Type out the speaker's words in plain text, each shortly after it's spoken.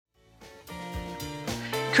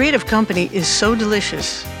creative company is so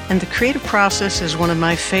delicious, and the creative process is one of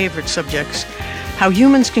my favorite subjects. How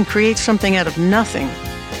humans can create something out of nothing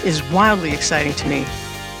is wildly exciting to me.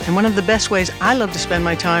 And one of the best ways I love to spend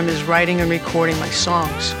my time is writing and recording my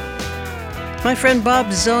songs. My friend Bob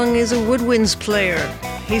Zung is a Woodwinds player.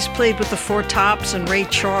 He's played with the Four Tops and Ray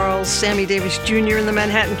Charles, Sammy Davis Jr. and the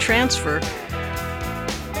Manhattan Transfer.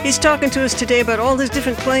 He's talking to us today about all his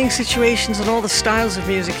different playing situations and all the styles of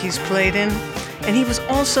music he's played in. And he was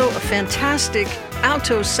also a fantastic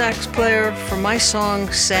alto sax player for my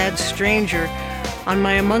song, Sad Stranger, on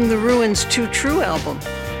my Among the Ruins 2 True album.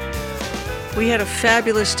 We had a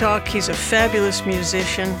fabulous talk. He's a fabulous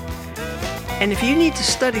musician. And if you need to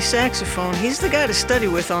study saxophone, he's the guy to study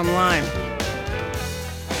with online.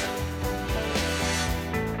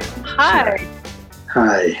 Hi.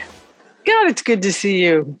 Hi. God, it's good to see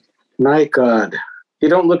you. My God. You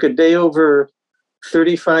don't look a day over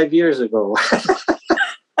 35 years ago.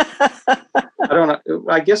 I don't know.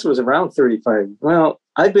 I guess it was around 35. Well,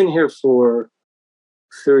 I've been here for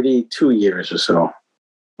 32 years or so.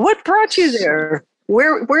 What brought you there?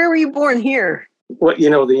 Where were you born here? Well,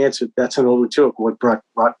 the answer, that's an old joke. What brought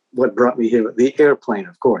me here? The airplane,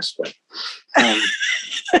 of course. But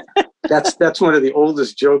that's one of the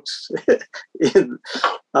oldest jokes.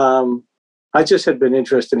 I just had been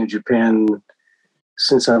interested in Japan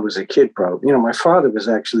since I was a kid, probably. My father was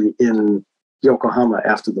actually in Yokohama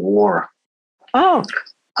after the war. Oh.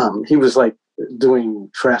 He was like doing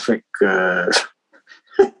traffic,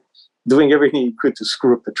 doing everything he could to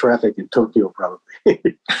screw up the traffic in Tokyo, probably.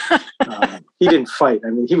 He didn't fight. I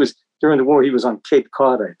mean, during the war, he was on Cape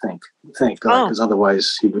Cod, I think. Thank God, because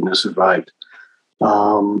otherwise he wouldn't have survived.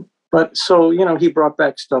 But so, he brought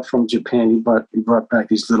back stuff from Japan. He brought back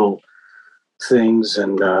these little things,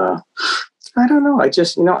 and I don't know. I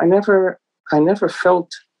just, I never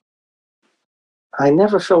felt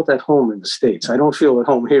at home in the States. I don't feel at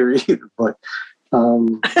home here either. But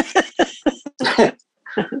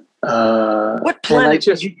what planet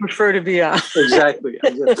do you prefer to be on? Exactly.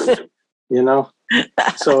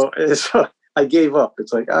 So I gave up.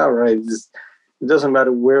 It's like, all right, it doesn't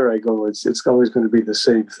matter where I go. It's always going to be the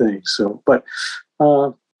same thing. So, but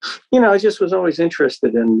I just was always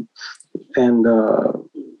interested in, and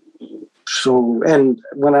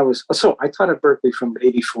when I taught at Berkeley from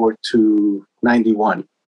 84 to 91.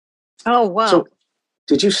 Oh, wow. So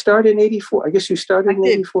did you start in 84? I guess you started in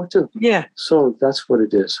 84 too. Yeah. So that's what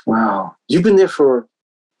it is. Wow. You've been there for,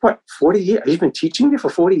 40 years? You've been teaching there for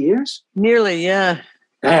 40 years? Nearly, yeah.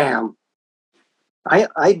 Damn.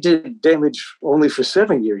 I did damage only for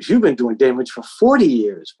 7 years. You've been doing damage for 40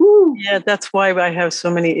 years. Woo. Yeah, that's why I have so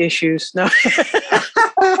many issues. No.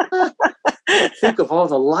 Think of all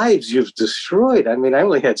the lives you've destroyed. I mean, I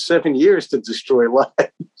only had 7 years to destroy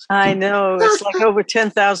lives. I know. It's like over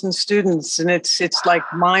 10,000 students, and it's like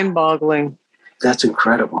mind-boggling. That's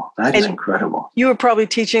incredible. That is incredible. You were probably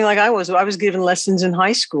teaching like I was. I was giving lessons in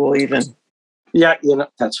high school even. Yeah,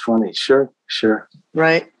 that's funny. Sure.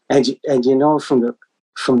 Right. And from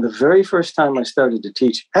the very first time I started to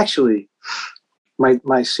teach, actually,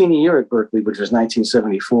 my senior year at Berkeley, which was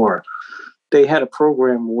 1974, they had a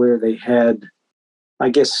program where they had, I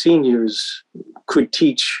guess, seniors could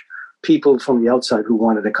teach people from the outside who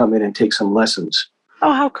wanted to come in and take some lessons.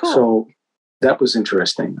 Oh, how cool. So that was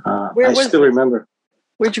interesting. I still remember.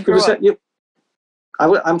 Where'd you grow up?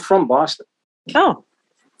 I'm from Boston. Oh,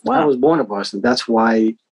 wow. I was born in Boston. That's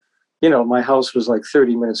why, my house was like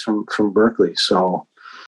 30 minutes from Berkeley. So,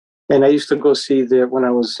 and I used to go see when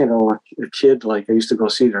I was, a kid, like I used to go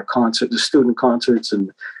see their the student concerts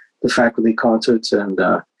and the faculty concerts. And,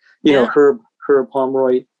 Herb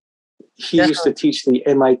Pomeroy, he used to teach the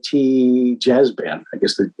MIT jazz band, I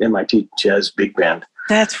guess the MIT jazz big band.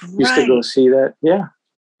 That's right. Used to go see that. Yeah.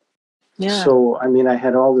 Yeah. So, I mean, I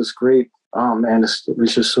had all this great, it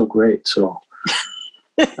was just so great. So,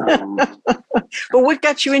 but what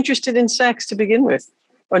got you interested in sax to begin with?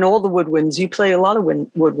 And all the woodwinds? You play a lot of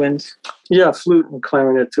woodwinds. Yeah, flute and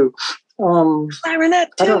clarinet too. Clarinet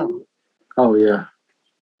too? Oh, yeah.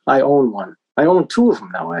 I own one. I own 2 of them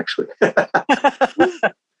now, actually.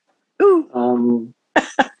 Ooh.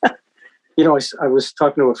 I was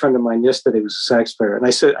talking to a friend of mine yesterday who was a sax player, and I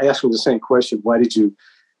asked him the same question.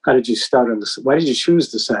 How did you start on this? Why did you choose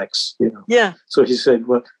the sax? Yeah. So he said,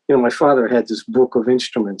 well, my father had this book of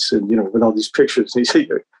instruments and, with all these pictures. And he said,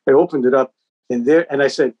 I opened it up and I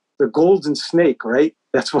said, the golden snake, right?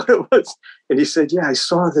 That's what it was. And he said, yeah, I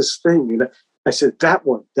saw this thing. I said,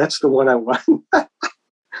 that's the one I want.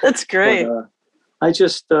 That's great. But,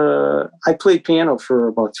 I played piano for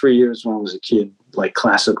about 3 years when I was a kid, like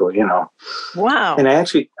classical, Wow. And I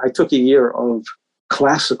took a year of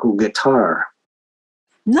classical guitar.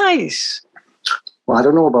 Nice. Well, I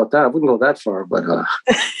don't know about that. I wouldn't go that far, but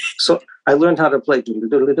so I learned how to play.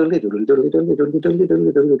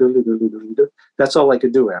 That's all I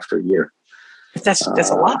could do after a year. That's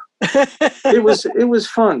a lot. It was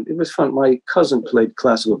fun. It was fun. My cousin played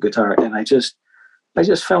classical guitar, and I just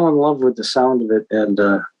fell in love with the sound of it. And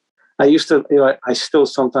I used to, I still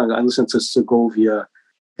sometimes I listen to Segovia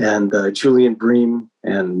and Julian Bream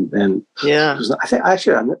and yeah. I think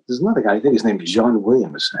actually there's another guy. I think his name is John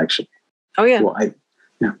Williams. Actually. Oh yeah. Well,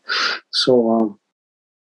 yeah. So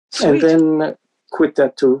Sweet. and then quit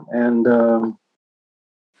that too. And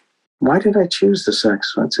why did I choose the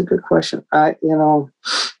sax? That's a good question. Golden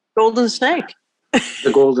Snake.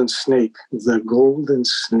 The Golden Snake. The Golden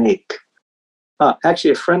Snake.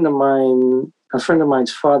 Actually, a friend of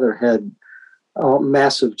mine's father had a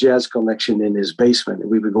massive jazz collection in his basement, and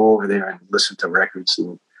we would go over there and listen to records.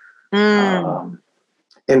 And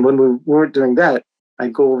when we weren't doing that,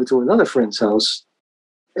 I'd go over to another friend's house,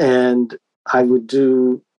 and I would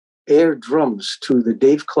do air drums to the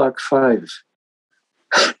Dave Clark 5.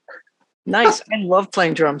 Nice. I love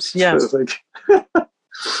playing drums. Yeah.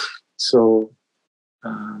 So,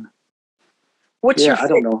 I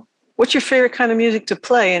don't know. What's your favorite kind of music to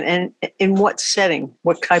play, and in what setting?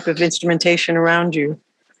 What type of instrumentation around you?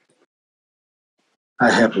 I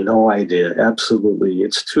have no idea. Absolutely,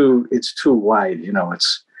 it's too wide.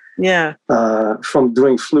 It's from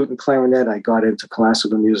doing flute and clarinet, I got into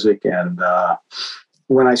classical music, and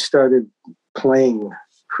when I started playing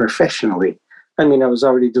professionally, I was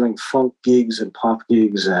already doing funk gigs and pop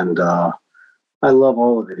gigs, and I love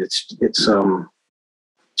all of it. It's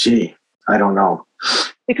I don't know.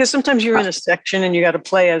 Because sometimes you're in a section and you got to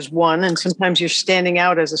play as one, and sometimes you're standing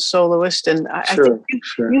out as a soloist. And I think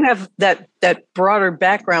you have that broader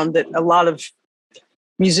background that a lot of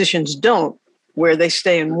musicians don't, where they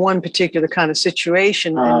stay in one particular kind of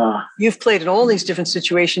situation. And you've played in all these different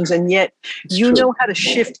situations, and yet you know how to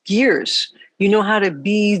shift gears. You know how to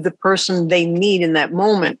be the person they need in that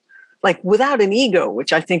moment, like without an ego,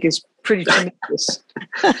 which I think is pretty tremendous.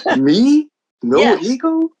 Me? No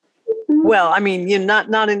ego? Well, you're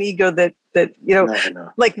not an ego that No.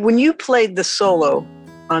 like when you played the solo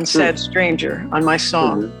on Sad Stranger on my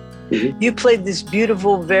song, you played this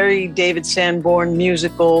beautiful, very David Sanborn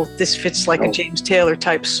musical, this fits like a James Taylor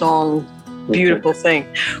type song, beautiful thing.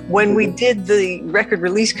 When we did the record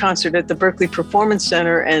release concert at the Berkeley Performance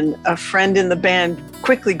Center, and a friend in the band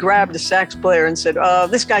quickly grabbed a sax player and said,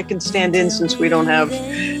 this guy can stand in since we don't have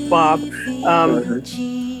Bob.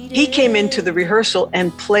 He came into the rehearsal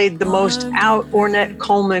and played the most out Ornette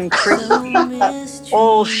Coleman, crazy,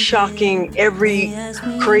 all shocking, every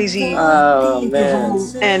crazy, and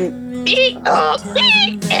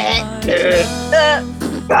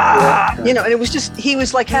and it was just, he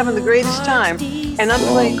was like having the greatest time. And I'm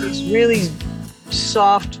playing these really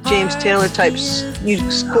soft James Taylor types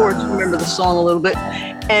chords, remember the song a little bit.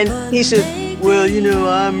 And he said, well,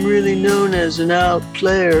 I'm really known as an out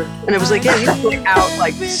player. And it was like, you play out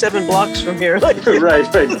like 7 blocks from here. Like, right,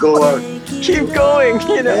 go out. Keep going,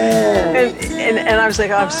 And I was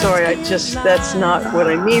like, I'm sorry, that's not what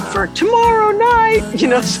I need for tomorrow night,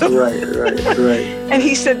 So. Right. And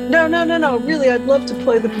he said, no, really, I'd love to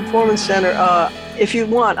play the Performance Center. If you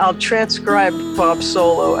want, I'll transcribe Bob's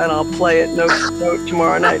solo and I'll play it note to note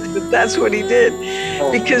tomorrow night. But that's what he did,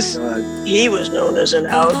 because he was known as an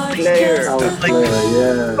out player.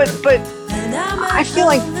 But I feel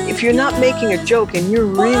like if you're not making a joke and you're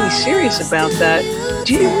really serious about that,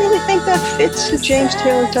 do you really think that fits a James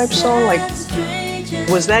Taylor type song? Like,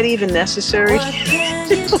 was that even necessary?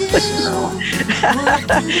 People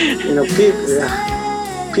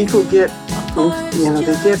get,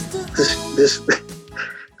 they get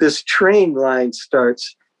this train line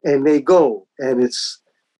starts and they go, and it's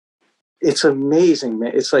amazing,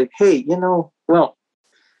 man. It's like, hey, for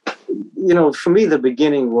me, the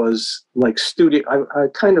beginning was like studio.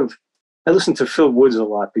 I listened to Phil Woods a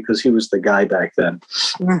lot because he was the guy back then.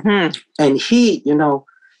 Mm-hmm. And he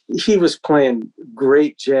was playing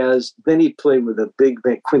great jazz. Then he played with a big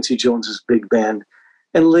band, Quincy Jones's big band.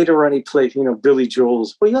 And later on he played, Billy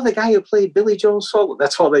Joel's. Well, you're the guy who played Billy Joel's solo.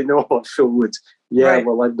 That's all they know about Phil Woods. Yeah, right.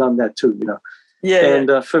 Well, I've done that too, Yeah.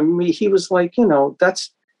 And for me, he was like, that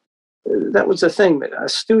was the thing, a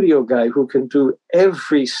studio guy who can do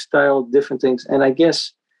every style, different things. And I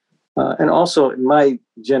guess, and also in my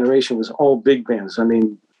generation was all big bands.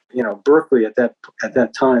 Berkeley at that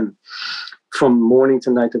time, from morning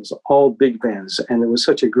to night, it was all big bands, and it was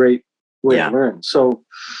such a great way to learn. So,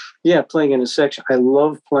 playing in a section. I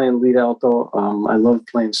love playing lead alto. I love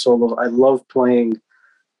playing solo. I love playing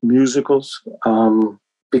musicals,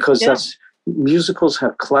 because musicals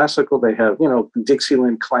have classical, they have,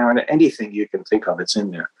 Dixieland, clarinet, anything you can think of, it's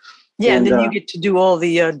in there. Yeah, and then you get to do all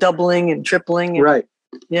the doubling and tripling. And, right.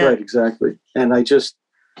 Yeah. Right, exactly. And I just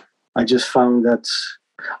found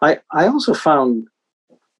I also found,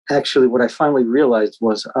 actually, what I finally realized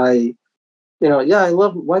was I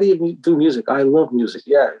love, why do you do music? I love music.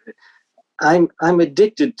 Yeah. I'm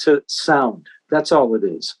addicted to sound. That's all it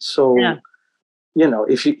is. So,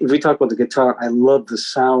 if we talk about the guitar, I love the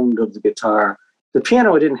sound of the guitar. The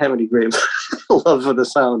piano, I didn't have any great love for the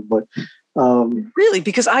sound, but really,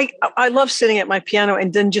 because I love sitting at my piano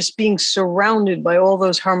and then just being surrounded by all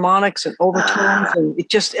those harmonics and overtones, and it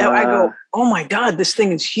just I go, oh my God, this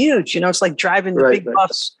thing is huge. It's like driving the big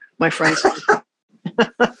bus, my friends.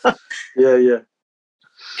 Yeah.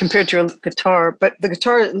 Compared to a guitar, but the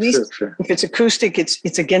guitar, at least sure. if it's acoustic,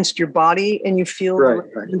 it's against your body and you feel the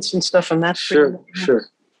resonance and stuff, and that's sure.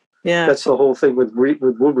 Yeah, that's the whole thing with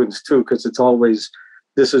woodwinds too, because it's always,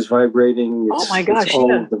 this is vibrating. Oh my gosh! It's all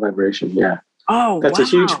the vibration. Yeah. Oh, that's a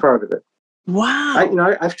huge part of it.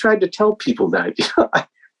 Wow. I've tried to tell people that.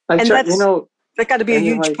 That got to be a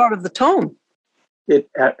huge part of the tone. It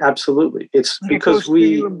absolutely. It's like because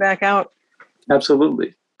we back out.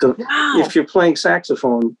 Absolutely. If you're playing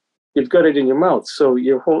saxophone, you've got it in your mouth, so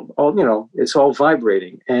your it's all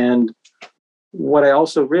vibrating. And what I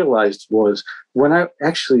also realized was, when I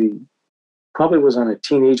actually probably was on a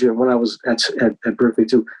teenager, when I was at Berkeley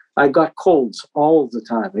too, I got colds all the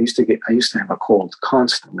time. I used to have a cold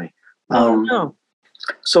constantly. No.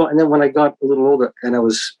 So, and then when I got a little older and I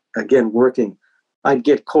was again working, I'd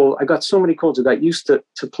get cold. I got so many colds. I got used to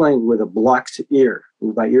playing with a blocked ear,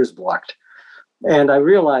 with my ears blocked. And I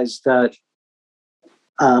realized that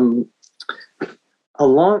when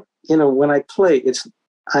I play,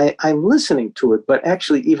 I'm listening to it, but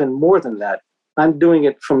actually even more than that, I'm doing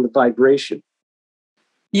it from the vibration.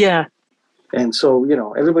 Yeah. And so,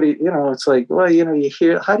 everybody, it's like, well, you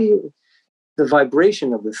hear, the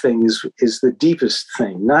vibration of the thing is the deepest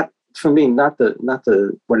thing. Not for me, not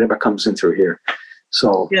the whatever comes in through here.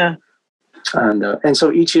 So, yeah. And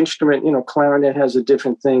so each instrument, clarinet has a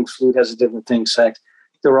different thing, flute has a different thing, sax,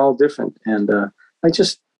 they're all different. And I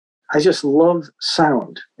just love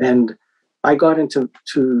sound. And I got into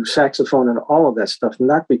saxophone and all of that stuff,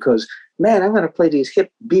 not because, man, I'm going to play these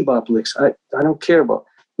hip bebop licks. I don't care about.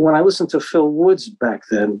 When I listened to Phil Woods back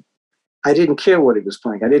then, I didn't care what he was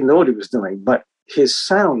playing. I didn't know what he was doing, but his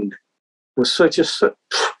sound was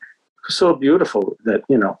so beautiful that,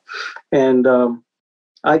 and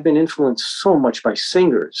I've been influenced so much by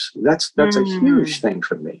singers. That's a huge thing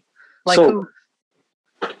for me. Like so,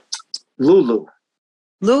 who?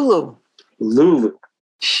 Lulu.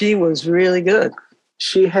 She was really good.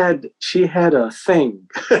 She had a thing.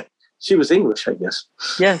 She was English, I guess.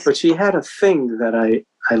 Yes. But she had a thing that I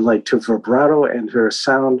liked, her vibrato and her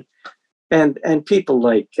sound. And people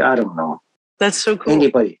like, I don't know. That's so cool.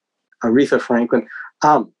 Anybody. Aretha Franklin.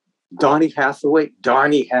 Donny Hathaway,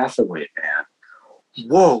 man.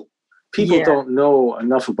 Whoa. People don't know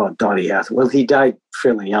enough about Donny Hathaway. Well, he died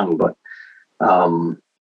fairly young, but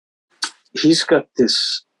he's got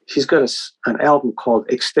an album called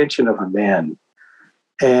Extension of a Man.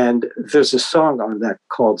 And there's a song on that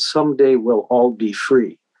called Someday We'll All Be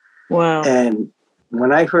Free. Wow. And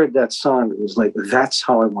when I heard that song, it was like, that's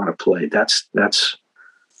how I want to play. That's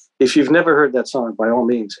if you've never heard that song, by all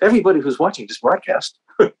means, everybody who's watching this broadcast,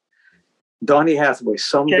 Donny Hathaway,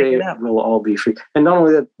 Someday We'll All Be Free. And not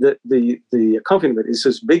only that, the accompaniment is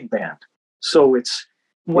this big band. So it's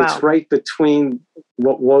right between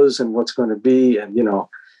what was and what's going to be. And,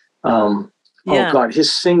 oh God,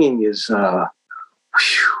 his singing is, at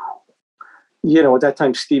that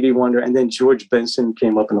time, Stevie Wonder, and then George Benson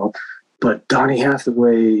came up and all. But Donny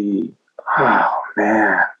Hathaway, oh,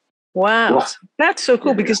 man. Wow. Well, that's so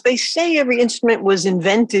cool because they say every instrument was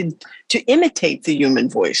invented to imitate the human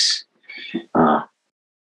voice.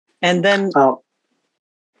 And then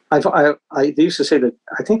they used to say that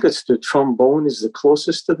I think it's the trombone is the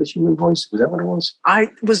closest to the human voice. Is that what it was? I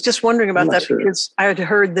was just wondering about that because I had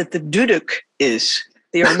heard that the duduk is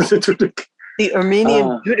the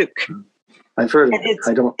Armenian duduk. I've heard of it.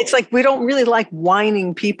 I don't. It's like we don't really like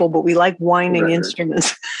whining people, but we like whining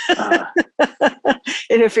instruments.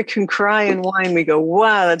 And if it can cry and whine, we go,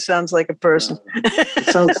 "Wow, that sounds like a person."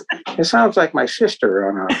 It sounds like my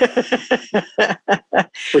sister. But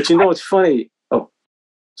it's funny. Oh,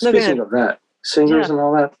 speaking of that, singers and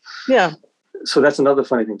all that. Yeah. So that's another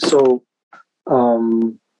funny thing. So,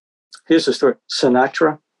 here's the story.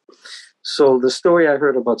 Sinatra. So the story I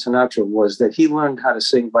heard about Sinatra was that he learned how to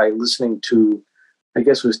sing by listening to I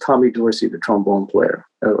guess it was Tommy Dorsey, the trombone player.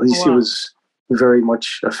 At least he was very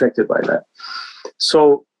much affected by that.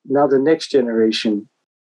 So now the next generation,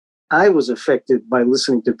 I was affected by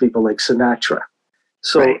listening to people like Sinatra.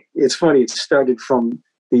 So it's funny, it started from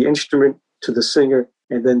the instrument to the singer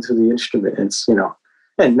and then to the instrument. It's,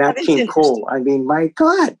 and Nat King Cole. I mean, my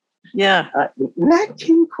God. Yeah. Nat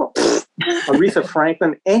King Cole, Aretha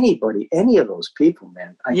Franklin, anybody, any of those people,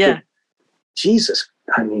 man. Jesus.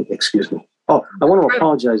 I mean, excuse me. Oh, I want to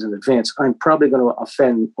apologize in advance. I'm probably going to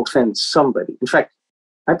offend somebody. In fact,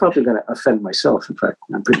 I'm probably going to offend myself. In fact,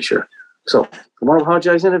 I'm pretty sure. So I want to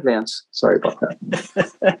apologize in advance. Sorry about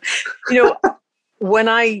that. When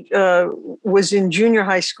I was in junior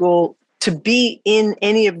high school, to be in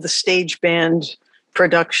any of the stage band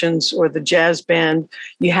productions or the jazz band,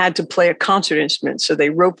 you had to play a concert instrument. So they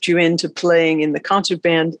roped you into playing in the concert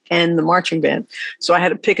band and the marching band. So I had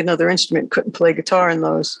to pick another instrument, couldn't play guitar in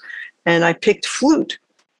those. And I picked flute.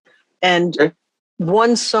 And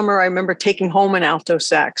one summer I remember taking home an alto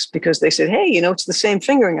sax because they said, hey, it's the same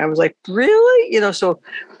fingering. I was like, really? So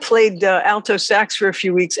played alto sax for a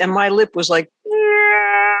few weeks and my lip was like,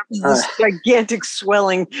 this gigantic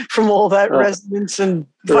swelling from all that resonance and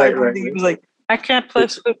vibrating. It was like, I can't play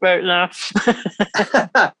flute right now.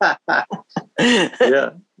 Yeah.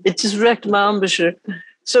 It just wrecked my embouchure.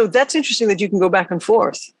 So that's interesting that you can go back and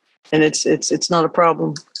forth and it's not a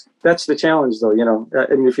problem. That's the challenge though,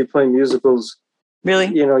 and if you play musicals,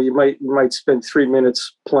 really, you might spend 3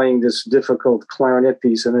 minutes playing this difficult clarinet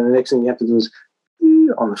piece and then the next thing you have to do is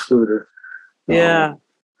on the flute or,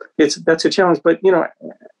 that's a challenge, but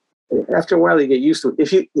after a while you get used to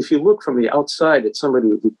it. If you look from the outside at somebody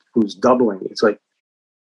who's doubling, it's like,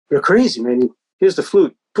 you're crazy, man. Here's the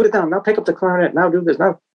flute, put it down, now pick up the clarinet, now do this,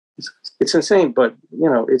 now it's insane, but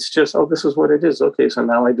it's just, this is what it is. Okay, so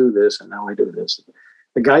now I do this and now I do this.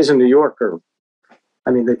 The guys in New York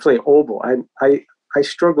they play oboe. I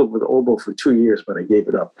struggled with oboe for 2 years, but I gave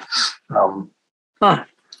it up.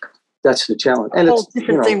 That's the challenge. And it's a whole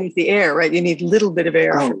different thing with the air, right? You need a little bit of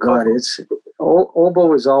air. Oh God,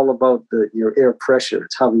 oboe is all about your air pressure.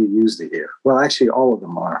 It's how you use the air. Well, actually, all of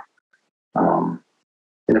them are. And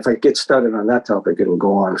if I get started on that topic, it'll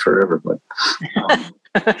go on forever. But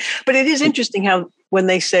but it is interesting how when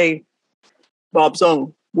they say Bob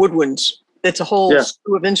Zung, Woodwinds, it's a whole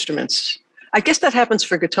slew of instruments. I guess that happens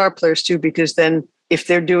for guitar players too, because then if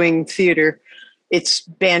they're doing theater, it's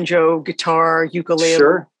banjo, guitar,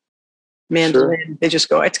 ukulele, mandolin. Sure. They just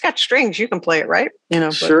go, it's got strings, you can play it, right?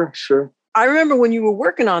 Sure. I remember when you were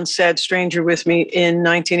working on Sad Stranger with me in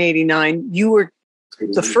 1989, you were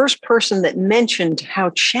the first person that mentioned how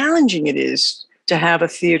challenging it is to have a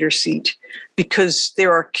theater seat because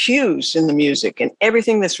there are cues in the music and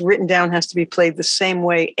everything that's written down has to be played the same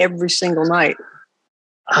way every single night.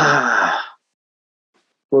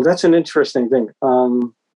 Well, that's an interesting thing.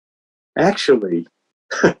 Actually,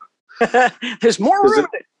 there's more room.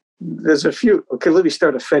 There's a few. Okay, let me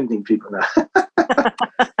start offending people now.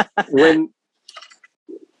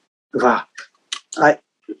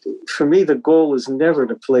 For me, the goal is never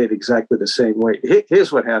to play it exactly the same way.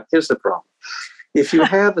 Here's what happens. Here's the problem. If you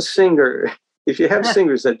have singers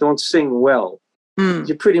that don't sing well,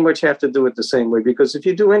 you pretty much have to do it the same way, because if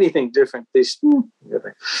you do anything different,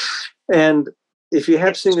 and if you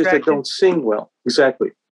have singers that don't sing well,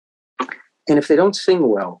 exactly. And if they don't sing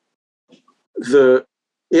well,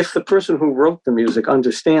 if the person who wrote the music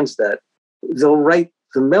understands that, they'll write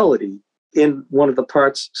the melody in one of the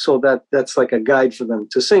parts so that's like a guide for them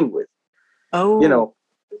to sing with. Oh.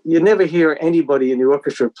 You never hear anybody in the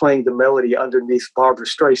orchestra playing the melody underneath Barbra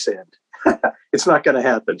Streisand. It's not going to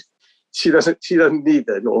happen. She doesn't need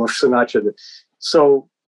that, or Sinatra. So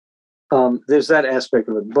there's that aspect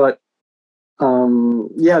of it. But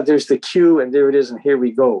there's the cue, and there it is, and here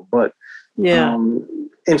we go. But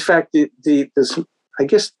in fact, this, I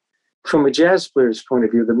guess, from a jazz player's point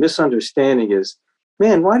of view, the misunderstanding is,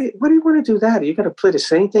 man, why do you want to do that? You got to play the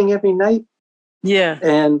same thing every night. Yeah,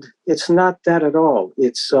 and it's not that at all.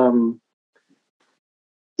 It's I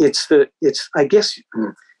guess,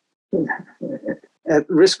 at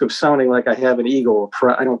risk of sounding like I have an ego or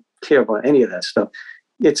I don't care about any of that stuff.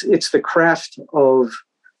 It's the craft of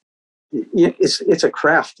it's a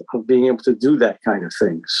craft of being able to do that kind of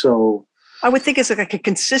thing. So I would think it's like a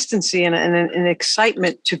consistency and an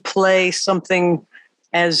excitement to play something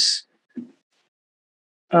as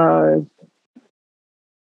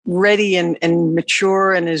ready and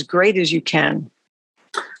mature and as great as you can.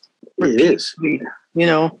 It is.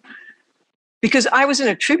 Because I was in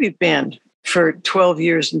a tribute band for 12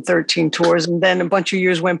 years and 13 tours. And then a bunch of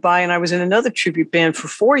years went by and I was in another tribute band for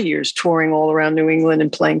 4 years, touring all around New England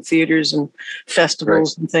and playing theaters and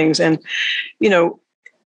festivals and things. And,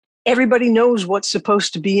 everybody knows what's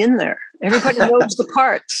supposed to be in there. Everybody knows the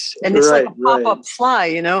parts. And it's like a pop-up fly,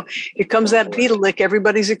 It comes that Beatle lick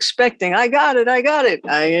everybody's expecting. I got it. I ain't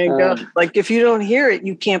got it. Like, if you don't hear it,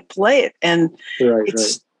 you can't play it. And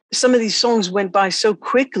some of these songs went by so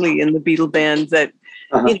quickly in the Beatle band that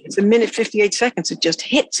it's a minute, 58 seconds. It just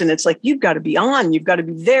hits. And it's like, you've got to be on. You've got to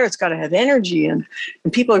be there. It's got to have energy. And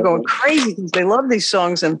people are going crazy because they love these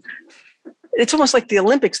songs. And it's almost like the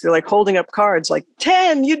Olympics. They're like holding up cards, like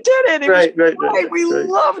 10, you did it. We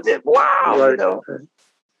loved it. Wow.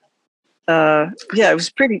 It was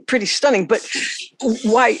pretty stunning. But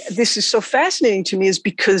why this is so fascinating to me is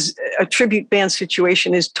because a tribute band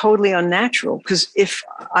situation is totally unnatural. Because if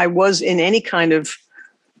I was in any kind of,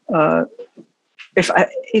 if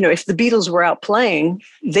the Beatles were out playing,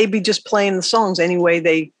 they'd be just playing the songs any way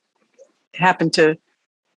they happen to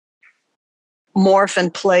morph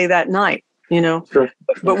and play that night.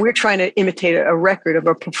 But we're trying to imitate a record of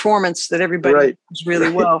a performance that everybody knows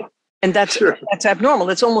really well. And that's abnormal.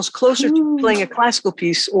 It's almost closer to playing a classical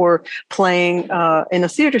piece or playing in a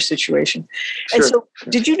theater situation. And so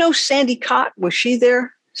did you know Sandy Cott? Was she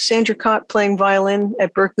there? Sandra Cott playing violin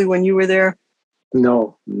at Berkeley when you were there?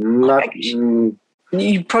 No, not. You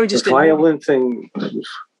probably just the violin thing.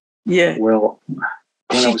 Yeah. Well,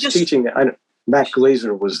 when I was teaching, Matt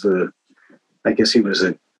Glazer was I guess he was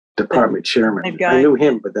a department chairman. I knew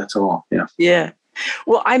him, but that's all. Yeah. Yeah.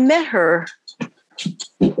 Well, I met her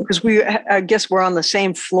because I guess we're on the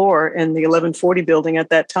same floor in the 1140 building at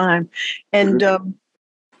that time. And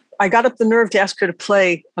I got up the nerve to ask her to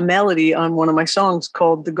play a melody on one of my songs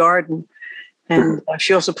called The Garden. And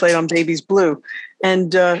she also played on Baby's Blue.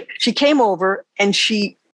 And she came over and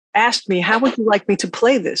she asked me, how would you like me to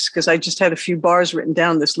play this? Because I just had a few bars written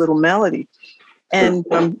down, this little melody.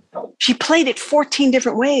 And she played it 14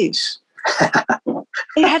 different ways.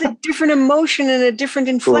 It had a different emotion and a different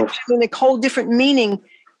inflection and a whole different meaning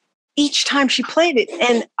each time she played it.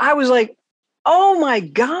 And I was like, oh my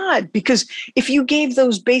God, because if you gave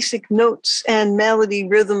those basic notes and melody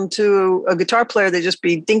rhythm to a guitar player, they'd just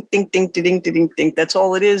be ding, ding, ding, ding, ding, ding, ding. That's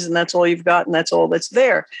all it is. And that's all you've got. And that's all that's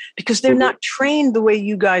there because they're not trained the way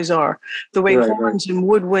you guys are, the way horns and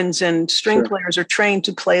woodwinds and string players are trained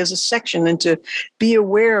to play as a section and to be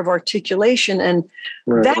aware of articulation. And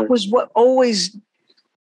that was what always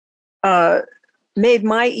made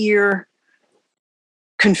my ear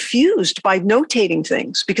confused by notating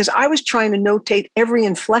things because I was trying to notate every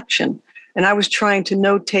inflection and I was trying to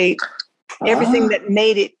notate everything that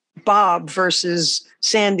made it Bob versus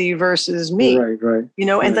Sandy versus me,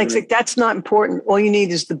 and like that's not important. All you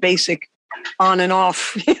need is the basic on and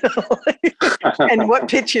off, and what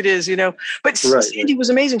pitch it is, but Sandy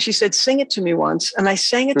was amazing. She said, sing it to me once. And I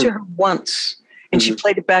sang it to her once. And she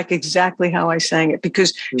played it back exactly how I sang it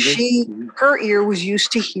because her ear was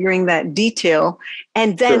used to hearing that detail.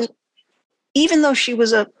 And then even though she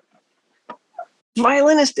was a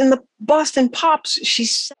violinist in the Boston Pops,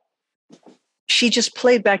 she just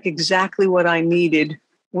played back exactly what I needed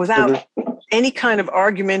without any kind of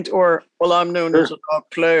argument or, well, I'm known as a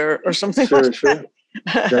rock player or something like that.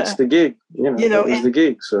 That's the gig. That was the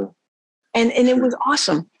gig. So, and it was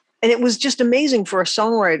awesome. And it was just amazing for a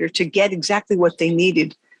songwriter to get exactly what they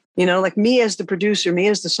needed. Like me as the producer, me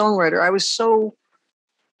as the songwriter, I was so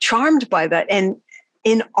charmed by that and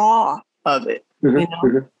in awe of it.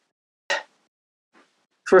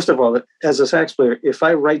 First of all, as a sax player, if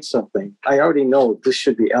I write something, I already know this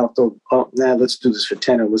should be alto. Oh, let's do this for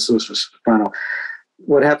tenor. Let's do this for soprano.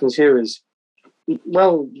 What happens here is,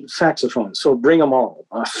 saxophone. So bring them all.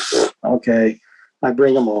 Okay, I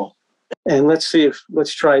bring them all. And let's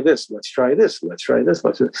try this. Let's try this.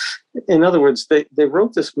 In other words, they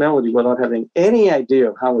wrote this melody without having any idea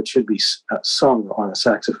of how it should be sung on a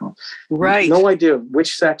saxophone. Right. No idea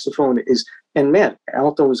which saxophone is. And man,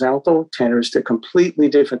 alto is alto, tenor is a completely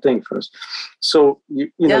different thing for us. So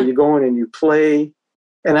you go in and you play.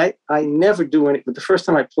 And I never do any, but the first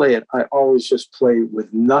time I play it, I always just play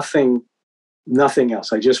with nothing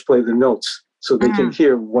else. I just play the notes so they can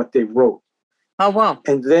hear what they wrote. Oh, wow.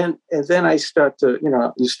 And then I start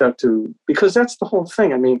to, because that's the whole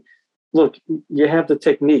thing. I mean, look, you have the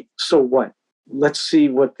technique. So what? Let's see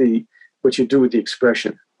what you do with the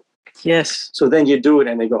expression. Yes. So then you do it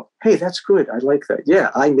and they go, hey, that's good. I like that. Yeah,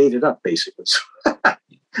 I made it up basically.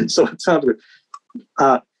 So it sounds good.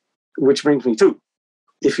 Which brings me to,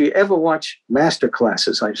 if you ever watch master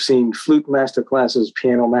classes, I've seen flute master classes,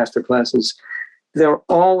 piano master classes. They're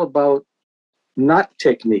all about not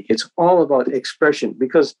technique. It's all about expression,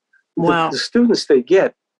 because Wow. the students they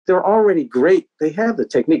get, they're already great. They have the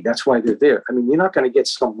technique. That's why they're there. I mean, you're not going to get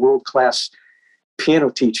some world-class piano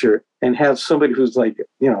teacher and have somebody who's like,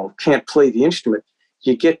 can't play the instrument.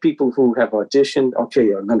 You get people who have auditioned.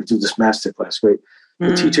 Okay, I'm going to do this master class. Great.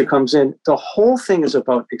 The teacher comes in. The whole thing is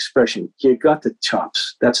about expression. You got the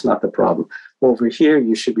chops. That's not the problem. Over here,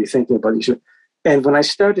 you should be thinking about it. And when I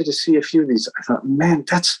started to see a few of these, I thought, man,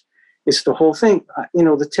 it's the whole thing.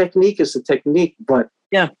 The technique is the technique, but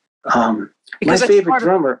yeah. My favorite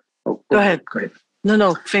drummer. Go ahead. Great.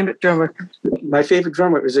 No, favorite drummer. My favorite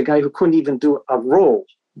drummer is a guy who couldn't even do a roll,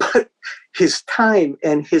 but his time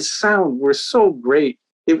and his sound were so great.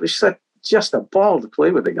 It was just a ball to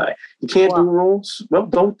play with the guy. You can't do rolls? Well,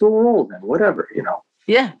 don't do a roll then, whatever,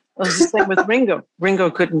 Yeah, it was the same with Ringo.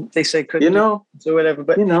 Ringo couldn't do so whatever,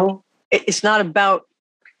 but it's not about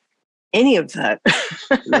any of that.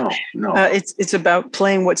 No. It's about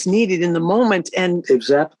playing what's needed in the moment and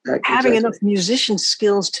having enough musician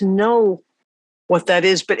skills to know what that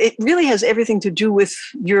is. But it really has everything to do with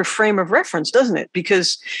your frame of reference, doesn't it?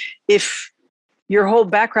 Because if your whole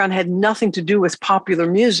background had nothing to do with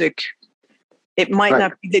popular music, it might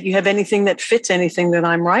not be that you have anything that fits anything that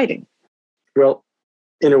I'm writing. Well,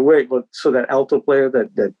 in a way, so that alto player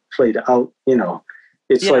that played out,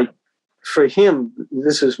 it's like, for him,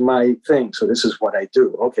 this is my thing, so this is what I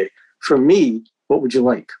do. Okay, for me, what would you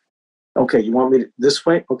like? Okay, you want me this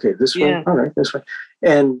way? Okay, this way? All right, this way.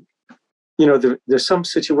 And, there's some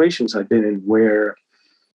situations I've been in where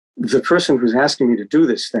the person who's asking me to do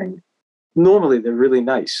this thing, normally they're really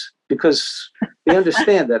nice because they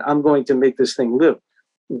understand that I'm going to make this thing live.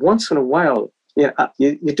 Once in a while,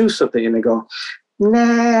 you do something and they go,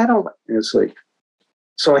 nah, I don't. And it's like,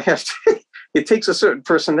 so I have to, it takes a certain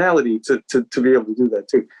personality to be able to do that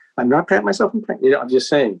too. I'm not patting myself on the back. I'm just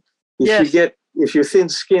saying, if you're thin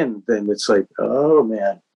skinned, then it's like, oh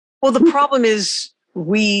man. Well, the problem is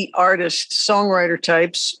we artists, songwriter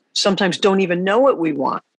types, sometimes don't even know what we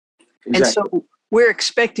want. Exactly. And so we're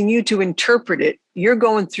expecting you to interpret it. You're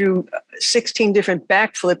going through 16 different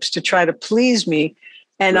backflips to try to please me.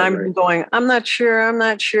 And I'm going, I'm not sure.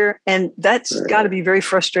 And that's got to be very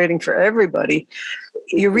frustrating for everybody.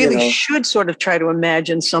 You really should sort of try to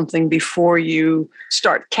imagine something before you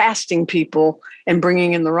start casting people and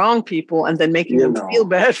bringing in the wrong people and then making them feel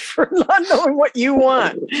bad for not knowing what you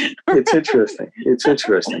want. It's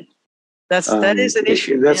interesting. That is an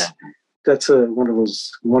issue. That's one of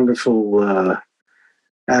those wonderful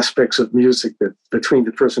aspects of music, that between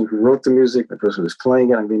the person who wrote the music, the person who's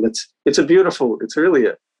playing it. I mean, it's a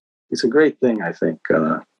great thing, I think.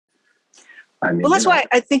 That's why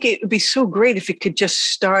I think it would be so great if it could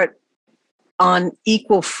just start on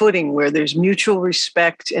equal footing, where there's mutual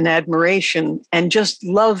respect and admiration and just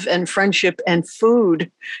love and friendship and food.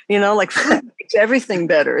 Like food makes everything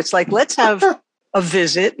better. It's like, let's have a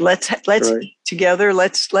visit. Let's eat together.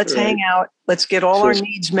 Let's hang out. Let's get all our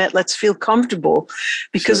needs met. Let's feel comfortable,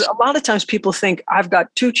 because a lot of times people think I've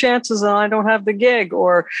got 2 chances and I don't have the gig,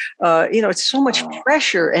 or it's so much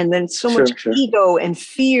pressure, and then so much ego and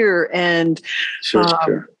fear and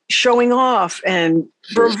showing off and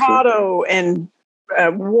bravado and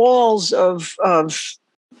walls of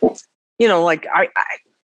like I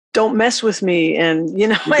don't mess with me, and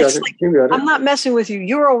it's like, I'm not messing with you.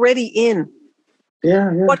 You're already in.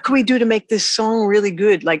 Yeah. What can we do to make this song really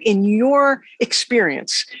good? Like, in your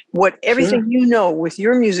experience, everything with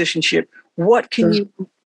your musicianship, what can you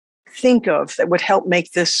think of that would help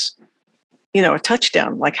make this, a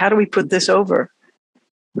touchdown? Like, how do we put this over?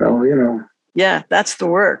 Well, yeah, that's the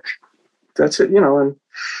work. That's it, and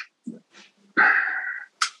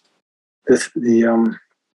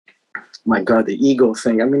my God, the ego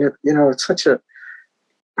thing. I mean, it's such a.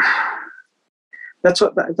 That's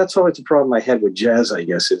always the problem I had with jazz, I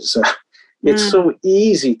guess, is it's so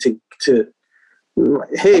easy to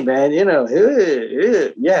hey man,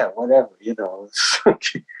 yeah, whatever,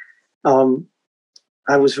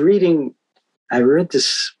 I read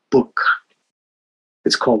this book.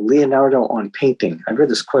 It's called Leonardo on Painting. I read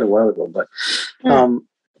this quite a while ago, but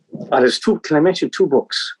there's 2. Can I mention 2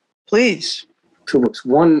 books? Please. 2 books.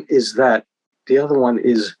 One is that. The other one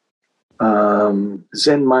is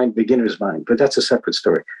Zen Mind, Beginner's Mind, but that's a separate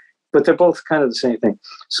story. But they're both kind of the same thing.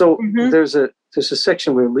 So there's a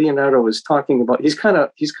section where Leonardo is talking about, he's kind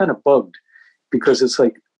of bugged, because it's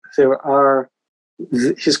like there are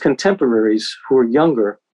his contemporaries who are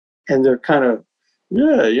younger, and they're kind of,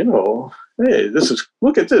 hey,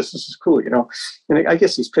 look at this is cool, and I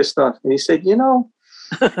guess he's pissed off, and he said,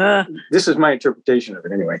 this is my interpretation of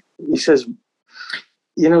it anyway. He says,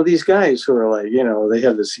 these guys who are like, they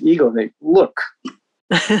have this ego. They look,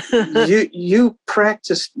 you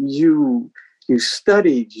practiced, you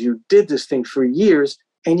studied, you did this thing for years,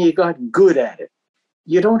 and you got good at it.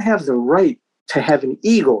 You don't have the right to have an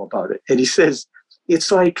ego about it. And he says,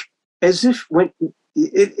 it's like as if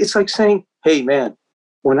it's like saying, hey man,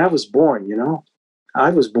 when I was born, I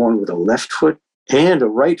was born with a left foot and a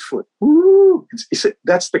right foot. Woo! He said,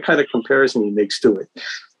 that's the kind of comparison he makes to it.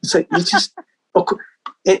 It's like,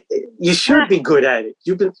 you should be good at it.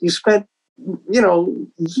 You spent,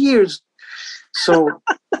 years. So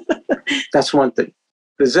that's one thing.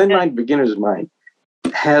 The Zen Mind, Beginner's Mind,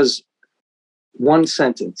 has one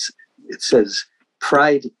sentence. It says,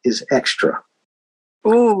 pride is extra.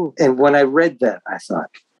 Ooh. And when I read that, I thought,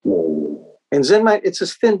 whoa. And Zen Mind, it's a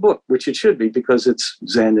thin book, which it should be because it's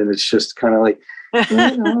Zen and it's just kind of like,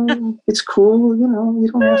 it's cool,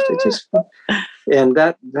 you don't have to just. And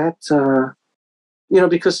that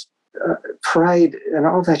because pride and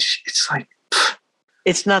all that, it's like,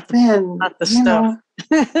 it's not the, man, not the stuff.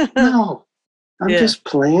 No, I'm just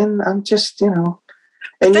playing. I'm just, and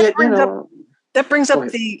that yet, that brings up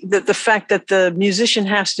the fact that the musician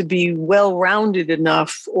has to be well-rounded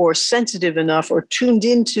enough or sensitive enough or tuned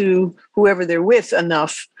into whoever they're with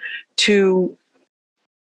enough to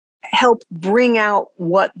help bring out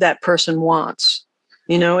what that person wants.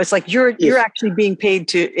 It's like you're actually being paid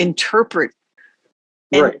to interpret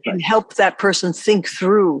and help that person think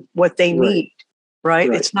through what they need.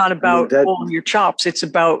 Right? It's not about all your chops. It's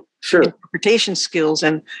about interpretation skills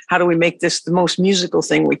and how do we make this the most musical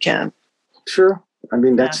thing we can. Sure. I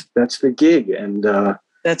mean, that's the gig. And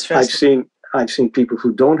that's I've seen people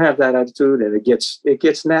who don't have that attitude and it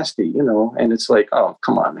gets nasty, and it's like, oh,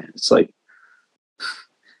 come on, man. It's like,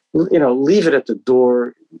 leave it at the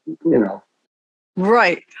door,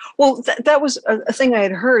 Right. Well, that was a thing I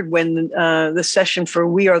had heard when the session for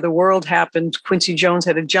We Are the World happened. Quincy Jones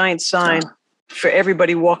had a giant sign for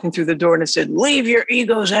everybody walking through the door, and it said, "Leave your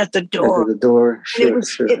egos at the door." At the door. Sure,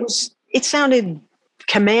 it sounded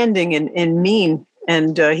commanding and mean,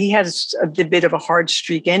 and he has a bit of a hard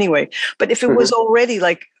streak anyway. But if it was already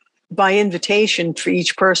like by invitation for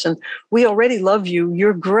each person, we already love you.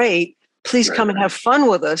 You're great. Please come and have fun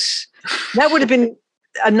with us. That would have been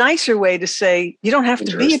a nicer way to say, you don't have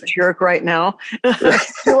to be a jerk right now.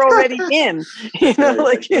 You're already in, you don't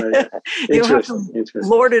have to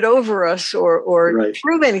lord it over us or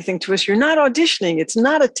prove anything to us. You're not auditioning. It's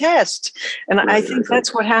not a test. And I think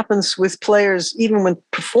that's what happens with players, even when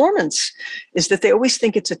performance, is that they always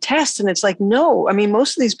think it's a test. And it's like, no, I mean,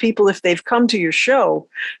 most of these people, if they've come to your show,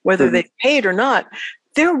 whether they've paid or not,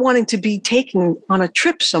 they're wanting to be taken on a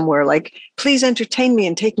trip somewhere, like, please entertain me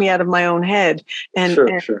and take me out of my own head and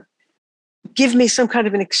give me some kind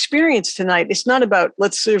of an experience tonight. It's not about,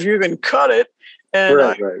 let's see if you can cut it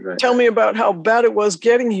and tell me about how bad it was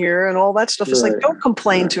getting here and all that stuff. It's like, don't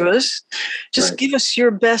complain to us. Just give us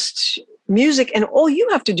your best music. And all you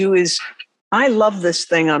have to do is, I love this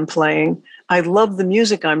thing I'm playing. I love the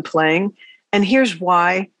music I'm playing. And here's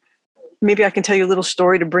why. Maybe I can tell you a little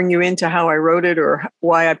story to bring you into how I wrote it or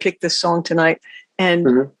why I picked this song tonight,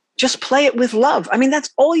 and just play it with love. I mean,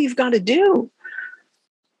 that's all you've got to do.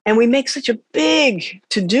 And we make such a big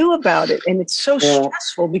to-do about it. And it's so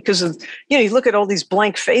stressful because of, you look at all these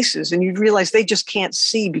blank faces and you realize they just can't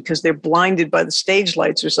see because they're blinded by the stage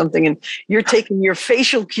lights or something. And you're taking your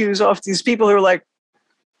facial cues off these people who are like,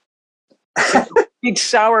 big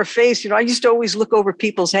sour face. I used to always look over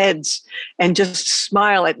people's heads and just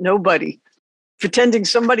smile at nobody, pretending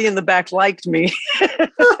somebody in the back liked me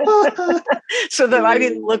so that I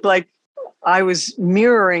didn't look like I was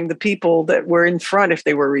mirroring the people that were in front if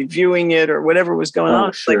they were reviewing it or whatever was going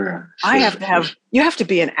on. You have to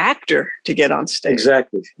be an actor to get on stage.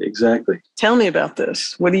 Exactly. Tell me about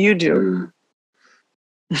this. What do you do?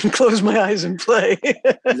 Close my eyes and play.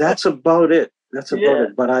 That's about it.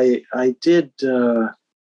 It. But I did, and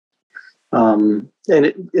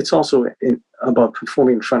it's also about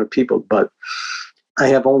performing in front of people, but I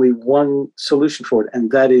have only one solution for it. And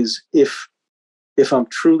that is if I'm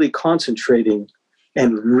truly concentrating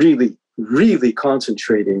and really, really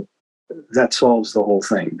concentrating, that solves the whole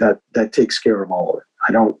thing. That takes care of all of it.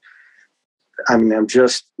 I'm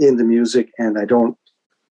just in the music and the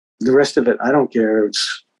rest of it, I don't care.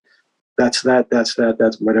 That's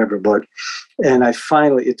whatever. But, and I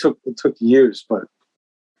finally, it took years, but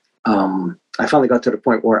I finally got to the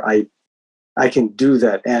point where I can do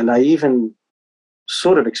that. And I even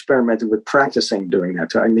sort of experimented with practicing doing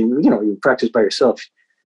that. I mean, you practice by yourself.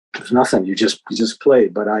 There's nothing, you just play.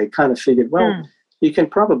 But I kind of figured, well, you can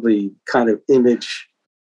probably kind of imagine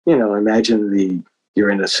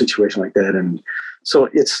you're in a situation like that and So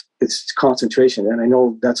it's concentration. And I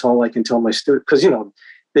know that's all I can tell my students, because,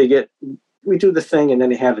 we do the thing and then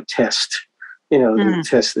they have a test, the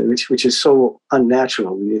test, which is so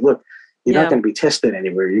unnatural. Look, you're not going to be tested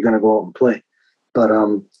anywhere. You're going to go out and play. But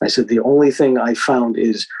I said, the only thing I found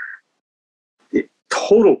is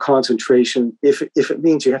total concentration. If it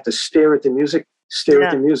means you have to stare at the music,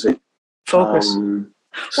 at the music. Focus.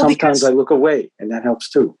 Sometimes I look away, and that helps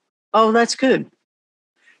too. Oh, that's good.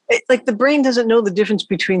 Like the brain doesn't know the difference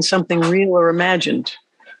between something real or imagined.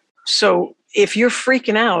 So if you're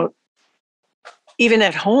freaking out, even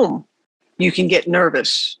at home, you can get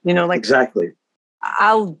nervous. Exactly.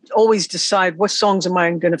 I'll always decide what songs am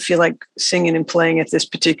I going to feel like singing and playing at this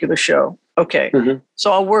particular show. Okay. Mm-hmm.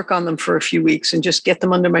 So I'll work on them for a few weeks and just get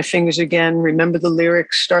them under my fingers again, remember the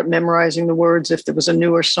lyrics, start memorizing the words if there was a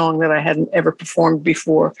newer song that I hadn't ever performed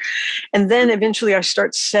before. And then eventually I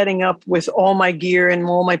start setting up with all my gear and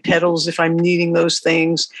all my pedals if I'm needing those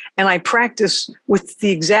things. And I practice with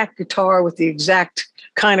the exact guitar, with the exact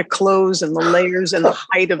kind of clothes and the layers and the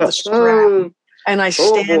height of the strap. And I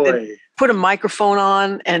stand and put a microphone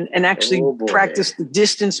on and actually practice the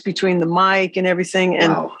distance between the mic and everything.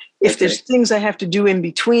 And if there's things I have to do in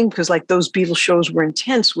between, because like those Beatles shows were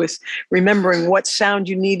intense with remembering what sound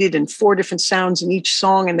you needed and 4 different sounds in each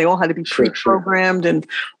song, and they all had to be pre-programmed and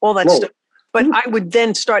all that stuff. But I would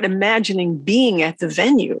then start imagining being at the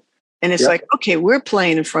venue. And it's like, okay, we're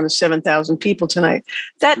playing in front of 7,000 people tonight.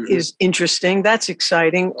 That is interesting. That's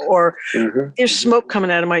exciting. Or there's smoke coming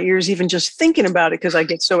out of my ears, even just thinking about it because I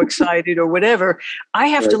get so excited or whatever. I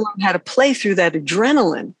have to learn how to play through that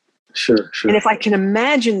adrenaline. Sure. And if I can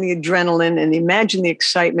imagine the adrenaline and imagine the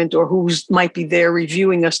excitement or who might be there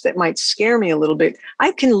reviewing us that might scare me a little bit,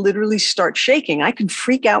 I can literally start shaking. I can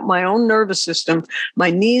freak out my own nervous system. My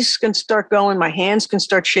knees can start going. My hands can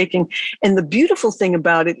start shaking. And the beautiful thing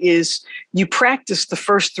about it is you practice the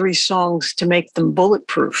first 3 songs to make them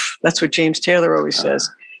bulletproof. That's what James Taylor always says.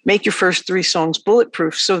 Make your first 3 songs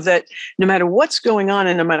bulletproof so that no matter what's going on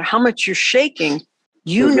and no matter how much you're shaking,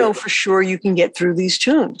 you know for sure you can get through these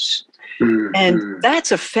tunes. And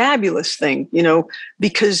that's a fabulous thing,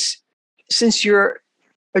 because since your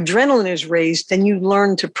adrenaline is raised, then you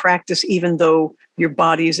learn to practice even though your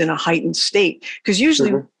body is in a heightened state. Because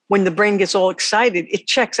usually when the brain gets all excited, it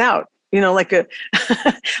checks out, like a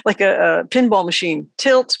like a pinball machine.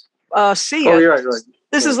 Tilt, see ya. Oh, you're right.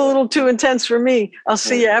 This is a little too intense for me. I'll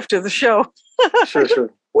see you after the show. Sure.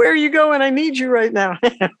 Where are you going? I need you right now.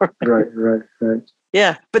 Right.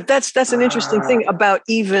 Yeah, but that's an interesting thing about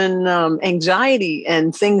even anxiety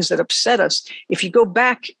and things that upset us. If you go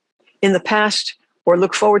back in the past or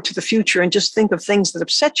look forward to the future and just think of things that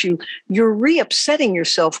upset you, you're re-upsetting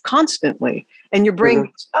yourself constantly. And your brain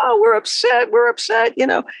goes, oh, we're upset,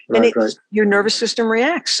 and your nervous system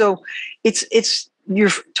reacts. So it's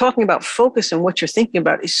you're talking about focus, and what you're thinking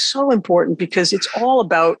about is so important because it's all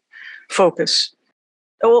about focus.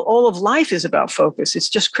 All of life is about focus. It's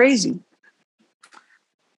just crazy.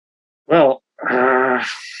 Well,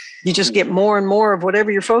 you just get more and more of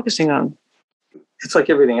whatever you're focusing on. It's like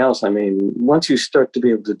everything else. I mean, once you start to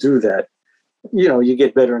be able to do that, you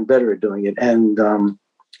get better and better at doing it. And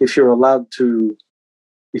if you're allowed to,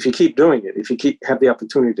 if you keep doing it, if you have the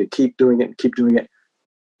opportunity to keep doing it,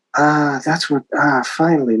 that's what,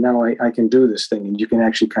 finally, now I can do this thing. And you can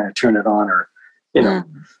actually kind of turn it on or,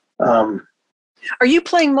 Are you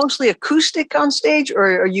playing mostly acoustic on stage, or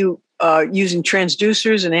are you using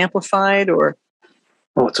transducers and amplified, or?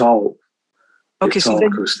 Oh, it's all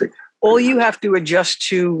acoustic. All you have to adjust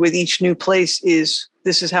to with each new place is,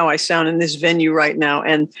 this is how I sound in this venue right now.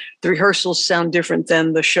 And the rehearsals sound different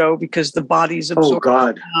than the show because the body's absorbing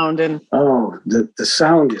the sound. And the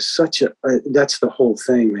sound is such that's the whole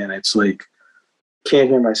thing, man. It's like, can't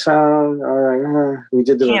hear my sound. All right, we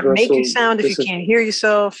did the rehearsal. Can't make you sound if you can't hear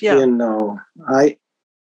yourself. Yeah.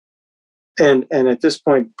 And at this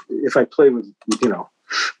point, if I play with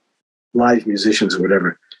live musicians or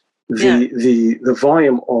whatever, the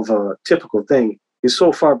volume of a typical thing is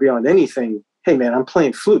so far beyond anything. Hey man, I'm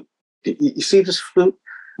playing flute. You see this flute?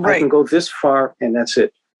 Right. I can go this far and that's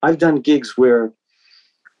it. I've done gigs where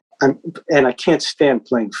I can't stand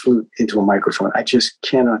playing flute into a microphone. I just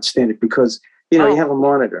cannot stand it because you have a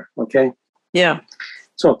monitor, okay? Yeah.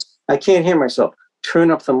 So I can't hear myself. Turn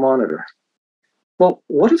up the monitor. Well,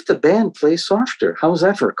 what if the band plays softer? How's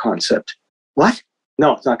that for a concept? What?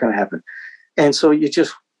 No, it's not going to happen. And so you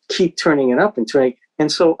just keep turning it up and turning. And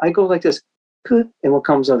so I go like this, and what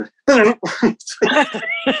comes out of it?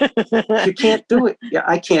 You can't do it. Yeah,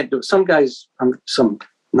 I can't do it. Some guys,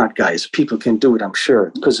 people can do it, I'm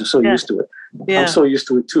sure, because they're so used to it. Yeah. I'm so used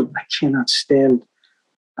to it too. I cannot stand.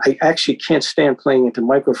 I actually can't stand playing into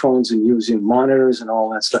microphones and using monitors and all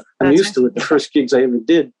that stuff. I'm used to it. The first gigs I ever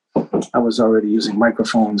did, I was already using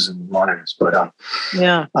microphones and monitors. But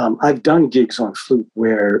I've done gigs on flute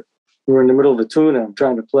where we're in the middle of a tune and I'm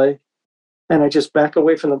trying to play, and I just back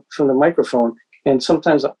away from the microphone, and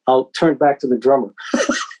sometimes I'll turn back to the drummer.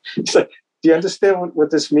 It's like, do you understand what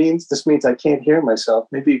this means? This means I can't hear myself.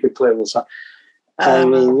 Maybe you could play a little song. I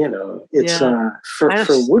mean, it's for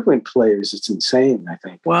woodwind players, it's insane, I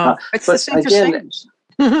think. Wow. It's the same again,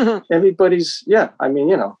 for singers. Everybody's,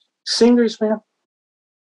 singers, man.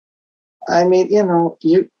 I mean,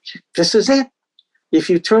 this is it. If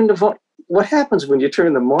you turn what happens when you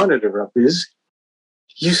turn the monitor up is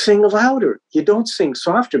you sing louder. You don't sing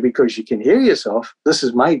softer because you can hear yourself. This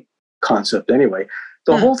is my concept anyway.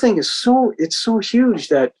 The whole thing is it's so huge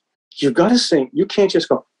that you got to sing. You can't just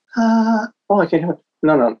go, I can't hear it.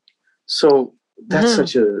 No. So that's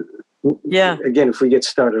such a, again, if we get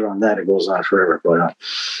started on that, it goes on forever. But,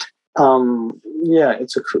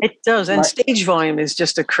 it does. And stage volume is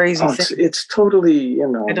just a crazy thing. It's totally,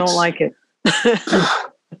 I don't like it.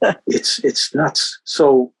 it's nuts.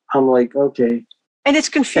 So I'm like, okay. And it's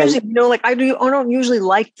confusing, I don't usually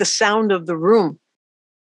like the sound of the room.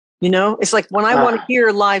 It's like when I want to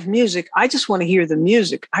hear live music, I just want to hear the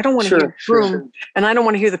music. I don't want to hear the room, and I don't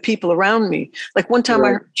want to hear the people around me. Like one time I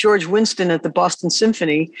heard George Winston at the Boston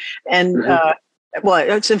Symphony, and at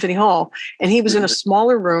Symphony Hall, and he was in a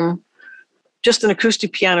smaller room, just an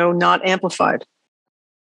acoustic piano, not amplified.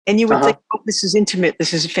 And you would think, oh, this is intimate,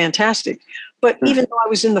 this is fantastic. But even though I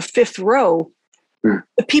was in the fifth row,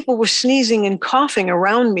 the people were sneezing and coughing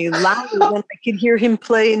around me louder than I could hear him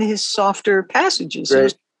play in his softer passages.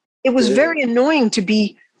 Right. It was very annoying to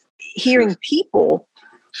be hearing people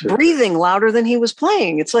breathing louder than he was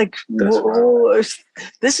playing. It's like,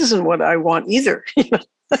 this isn't what I want either.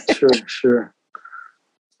 Sure.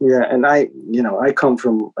 Yeah, and I come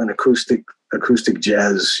from an acoustic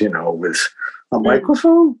jazz, with a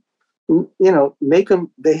microphone. Make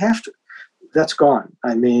them. They have to. That's gone.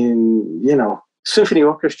 I mean, symphony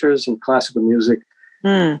orchestras and classical music.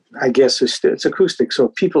 I guess it's acoustic, so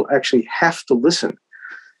people actually have to listen.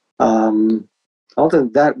 Other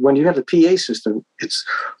than that, when you have a PA system, it's,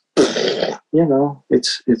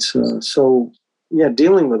 so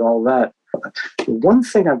dealing with all that. One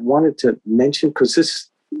thing I wanted to mention, because this,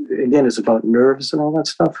 again, is about nerves and all that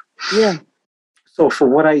stuff. Yeah. So for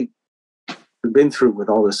what I've been through with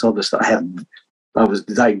all this other stuff, I was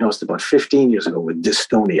diagnosed about 15 years ago with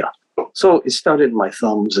dystonia. So it started in my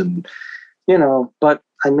thumbs and, but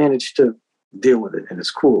I managed to deal with it and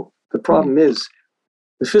it's cool. The problem is,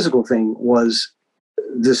 the physical thing was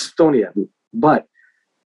dystonia, but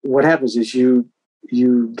what happens is you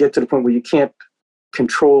get to the point where you can't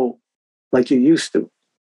control like you used to.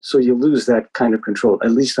 So you lose that kind of control,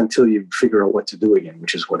 at least until you figure out what to do again,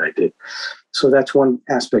 which is what I did. So that's one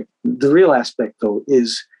aspect. The real aspect, though,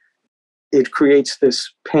 is it creates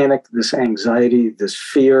this panic, this anxiety, this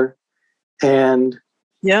fear. And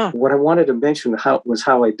what I wanted to mention was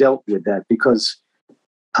how I dealt with that, because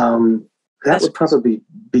that would probably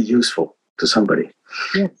be useful to somebody.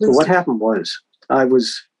 Yeah, so what happened was I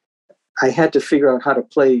had to figure out how to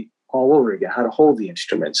play all over again, how to hold the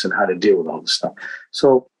instruments and how to deal with all this stuff.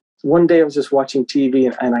 So one day I was just watching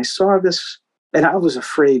TV and I saw this, and I was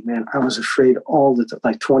afraid, man. I was afraid all the time,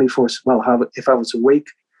 like 24. Well, if I was awake,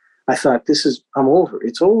 I thought, I'm over.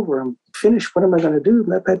 It's over. I'm finished. What am I going to do?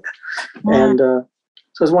 And so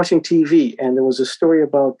I was watching TV, and there was a story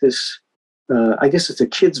about this. I guess it's a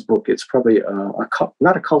kid's book. It's probably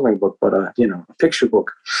not a coloring book, but a picture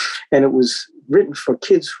book. And it was written for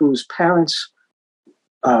kids whose parents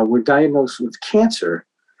were diagnosed with cancer,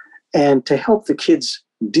 and to help the kids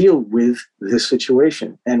deal with this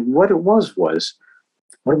situation. And what it was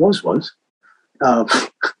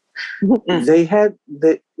they had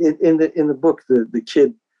in the book, the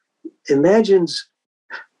kid imagines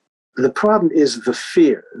the problem is the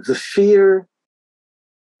fear.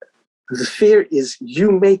 The fear is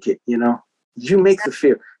you make it, you make the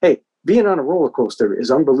fear. Hey, being on a roller coaster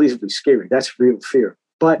is unbelievably scary. That's real fear.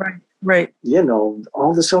 But, right.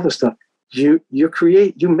 All this other stuff, you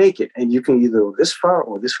make it, and you can either go this far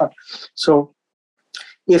or this far. So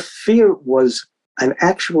if fear was an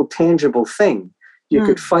actual tangible thing, you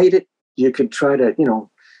could fight it. You could try to,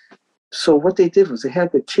 So what they did was they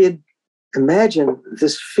had the kid imagine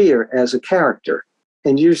this fear as a character,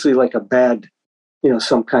 and usually like a bad,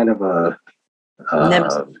 some kind of a,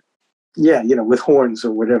 with horns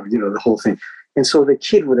or whatever, the whole thing. And so the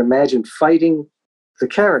kid would imagine fighting the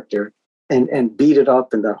character and beat it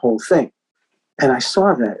up and that whole thing. And I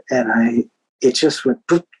saw that, and it just went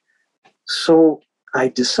boop. So I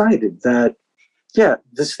decided that, yeah,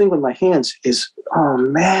 this thing with my hands is, oh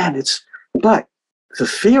man, but the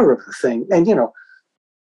fear of the thing, and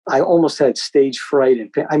I almost had stage fright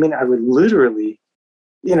and pain. I mean, I would literally,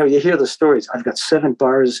 you hear the stories. I've got 7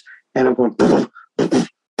 bars and I'm going,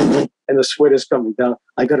 and the sweat is coming down.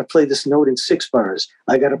 I got to play this note in 6 bars.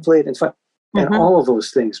 I got to play it in 5. And all of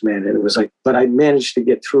those things, man. And it was like, but I managed to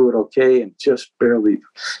get through it okay and just barely.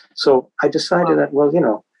 So I decided that,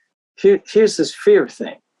 well, here's this fear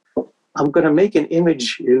thing. I'm going to make an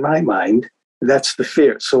image in my mind. That's the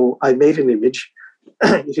fear. So I made an image.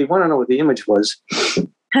 If you want to know what the image was,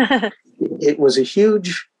 it was a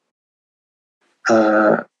huge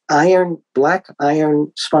black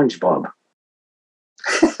iron SpongeBob.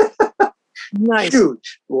 Nice.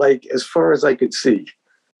 Huge, like as far as I could see.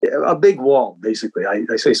 A big wall, basically. I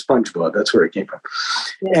say SpongeBob, that's where it came from.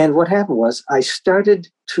 Yeah. And what happened was I started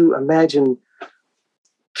to imagine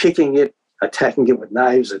kicking it, attacking it with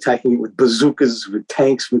knives, attacking it with bazookas, with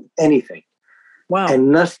tanks, with anything. Wow.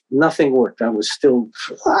 And nothing worked. I was still,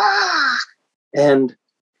 and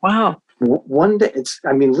wow. One day,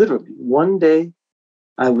 literally, one day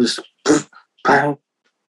I was,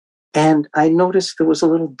 and I noticed there was a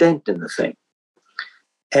little dent in the thing.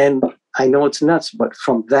 And I know it's nuts, but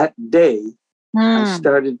from that day, I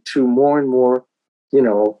started to more and more,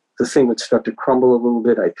 the thing would start to crumble a little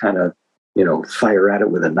bit. I'd kind of, fire at it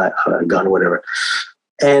with a gun or whatever.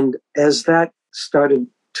 And as it started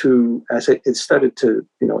to,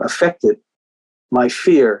 affect it, my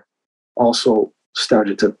fear also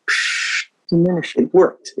started to diminish. It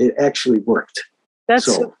worked. It actually worked. That's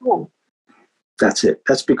so cool. That's it.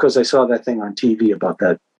 That's because I saw that thing on TV about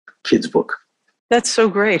that kid's book. That's so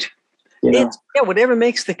great. Whatever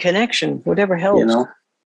makes the connection, whatever helps.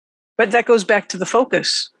 But that goes back to the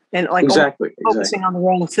focus and focusing on the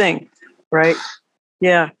wrong thing, right?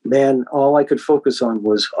 Yeah. Man, all I could focus on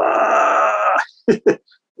was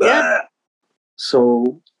yeah.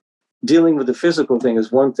 So dealing with the physical thing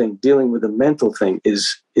is one thing. Dealing with the mental thing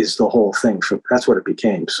is the whole thing. That's what it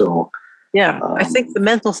became. So yeah, I think the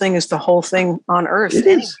mental thing is the whole thing on earth. It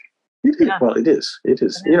is. It is. Yeah. Well, it is. It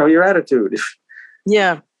is. Your attitude.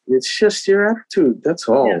 Yeah. It's just your attitude. That's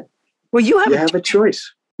all. Yeah. Well, you have a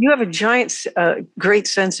choice. You have a giant, great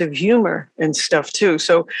sense of humor and stuff too.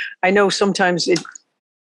 So I know sometimes in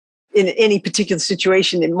any particular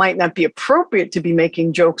situation, it might not be appropriate to be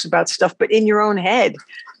making jokes about stuff, but in your own head,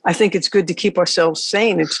 I think it's good to keep ourselves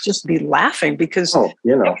sane and to just be laughing because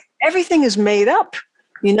everything is made up.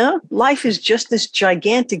 Life is just this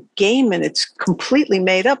gigantic game and it's completely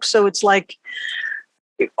made up. So it's like,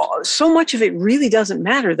 so much of it really doesn't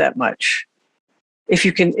matter that much. If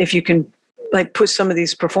you can like put some of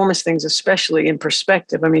these performance things, especially in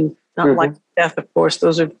perspective. I mean, not like death, of course,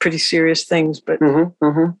 those are pretty serious things, but,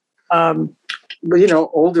 but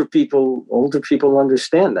older people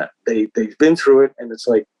understand that they've been through it. And it's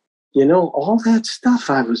like, all that stuff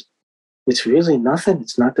it's really nothing.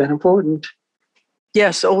 It's not that important.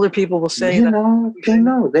 Yes. Older people will say they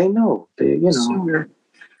know, sooner.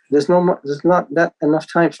 There's not that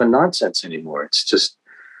enough time for nonsense anymore. It's just,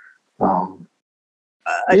 So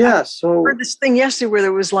I heard this thing yesterday where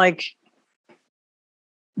there was like,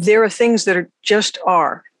 there are things that just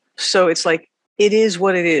are. So it's like, it is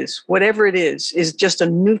what it is. Whatever it is just a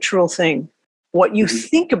neutral thing. What you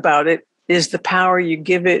think about it is the power you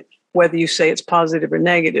give it, whether you say it's positive or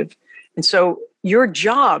negative. And so your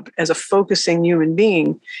job as a focusing human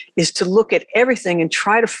being is to look at everything and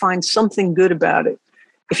try to find something good about it.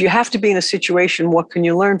 If you have to be in a situation, what can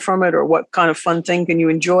you learn from it, or what kind of fun thing can you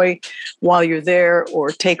enjoy while you're there, or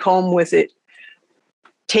take home with it?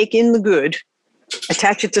 Take in the good,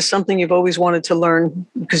 attach it to something you've always wanted to learn,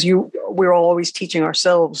 because we're always teaching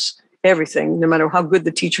ourselves everything. No matter how good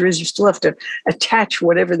the teacher is, you still have to attach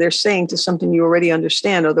whatever they're saying to something you already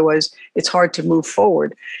understand. Otherwise, it's hard to move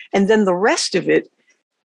forward. And then the rest of it,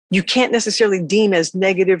 you can't necessarily deem as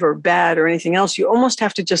negative or bad or anything else. You almost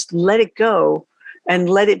have to just let it go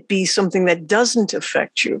and let it be something that doesn't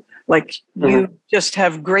affect you. Like you just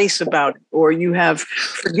have grace about it, or you have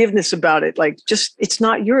forgiveness about it. Like it's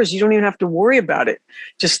not yours. You don't even have to worry about it.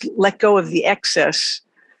 Just let go of the excess.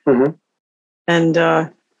 And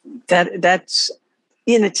that's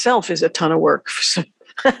in itself is a ton of work.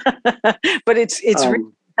 But it's really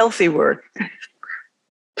healthy work.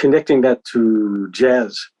 Connecting that to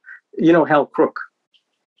jazz, Hal Crook.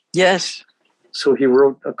 Yes. So he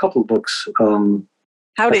wrote a couple books.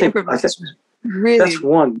 How to improvise. Really? That's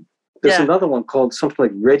one. There's another one called something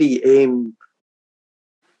like Ready, Aim,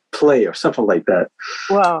 Play or something like that.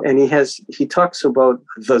 Wow. And he talks about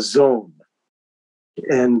the zone.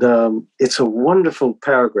 And it's a wonderful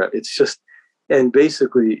paragraph. It's just, and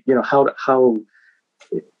basically, how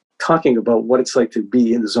talking about what it's like to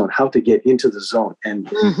be in the zone, how to get into the zone. And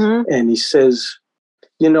he says,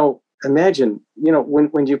 imagine,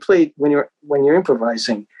 when you're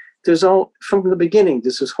improvising, there's all from the beginning,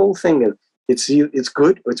 there's this whole thing of it's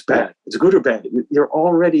good or it's bad. It's good or bad. You're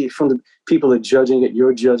already, from the people are judging it,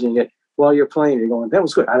 you're judging it while you're playing. You're going, that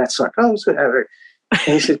was good. That sucked. Oh, it was good. And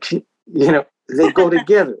he said, they go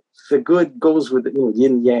together. The good goes with it,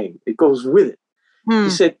 yin yang. It goes with it.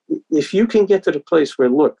 He said, if you can get to the place where,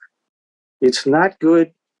 look, it's not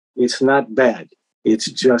good, it's not bad, it's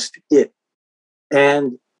just it.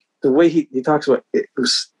 And the way he talks about it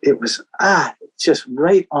was just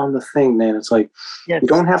right on the thing, man. It's like, you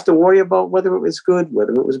don't have to worry about whether it was good,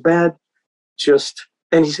 whether it was bad. Just,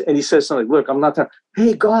 and he says something, look, I'm not talking,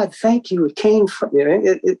 hey, God, thank you. It came from, you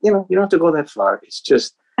don't have to go that far. It's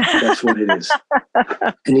just, that's what it is.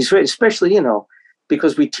 And he's right, especially,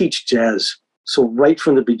 because we teach jazz. So right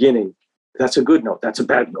from the beginning, that's a good note, that's a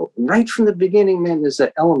bad note. Right from the beginning, man, there's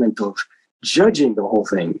that element of judging the whole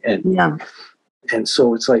thing. And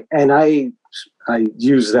so it's like, and I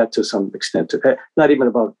use that to some extent, not even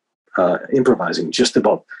about improvising, just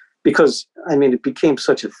about, because, it became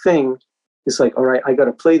such a thing. It's like, all right, I got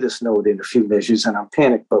to play this note in a few measures and I'm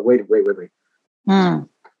panicked, but wait.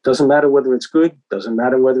 Doesn't matter whether it's good, doesn't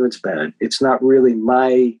matter whether it's bad. It's not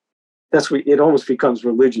really that's what it almost becomes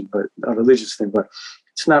religion, but a religious thing, but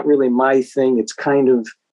it's not really my thing. It's kind of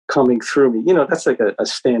coming through me. That's like a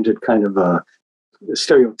standard kind of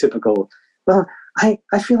stereotypical, well, I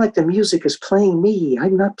feel like the music is playing me.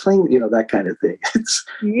 I'm not playing, that kind of thing. It's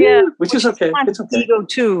which is okay. It's okay. Ego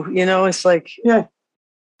too, it's like,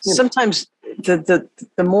 sometimes the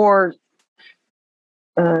more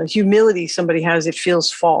humility somebody has, it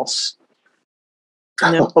feels false.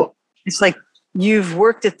 It's like, you've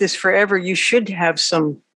worked at this forever. You should have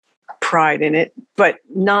some pride in it, but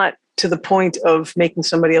not to the point of making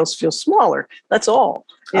somebody else feel smaller. That's all.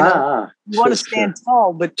 You want to stand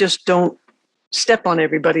tall, but just don't step on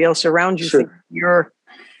everybody else around you. Think you're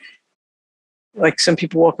like, some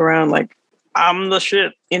people walk around like, I'm the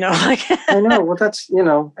shit, like. I know. Well, that's,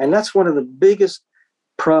 and that's one of the biggest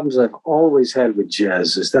problems I've always had with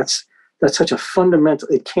jazz is that's such a fundamental,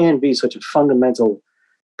 it can be such a fundamental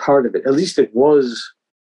part of it. At least it was,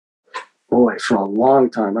 for a long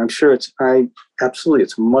time. I'm sure it's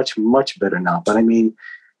much, much better now. But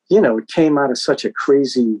it came out of such a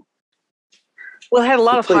crazy. Well, it had a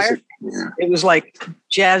lot of hierarchy. It was like,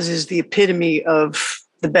 jazz is the epitome of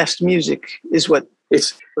the best music, is what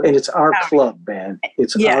it's. And it's our club, man.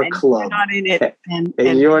 It's our club. You're not in it,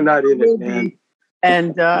 and you're not in it, man.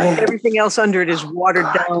 And everything else under it is watered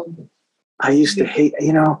down. I used to hate,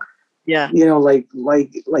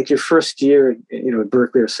 like your first year, at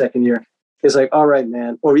Berkeley, or second year, it's like, all right,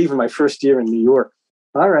 man. Or even my first year in New York.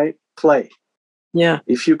 All right, play. Yeah.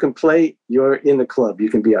 If you can play, you're in the club. You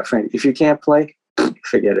can be our friend. If you can't play,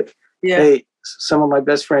 forget it. Yeah. Hey, some of my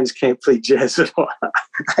best friends can't play jazz at all.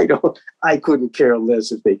 I couldn't care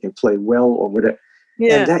less if they can play well or whatever.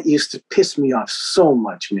 Yeah. And that used to piss me off so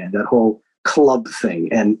much, man, that whole club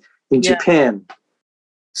thing. And in Japan,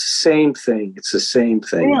 same thing. It's the same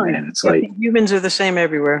thing, man. It's like, humans are the same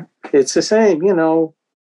everywhere. It's the same,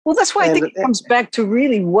 Well, that's why I think it comes back to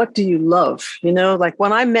really, what do you love? Like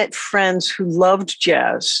when I met friends who loved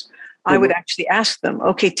jazz, I would actually ask them,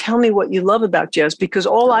 okay, tell me what you love about jazz, because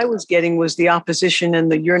all I was getting was the opposition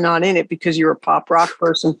and the you're not in it because you're a pop rock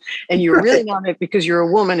person, and you're really not in it because you're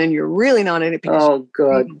a woman, and you're really not in it because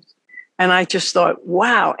God. And I just thought,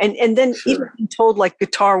 wow. And then even being told like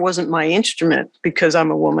guitar wasn't my instrument because I'm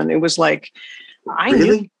a woman. It was like, I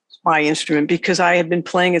knew it was my instrument because I had been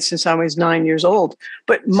playing it since I was 9 years old.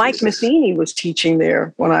 But Mike Matheny was teaching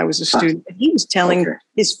there when I was a student. And he was telling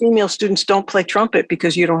his female students, don't play trumpet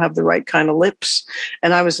because you don't have the right kind of lips.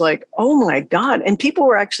 And I was like, oh my God. And people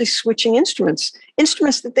were actually switching instruments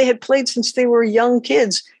that they had played since they were young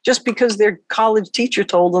kids, just because their college teacher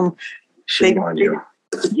told them. Shame on you.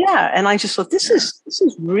 Yeah. And I just thought, this is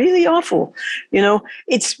really awful.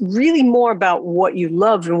 It's really more about what you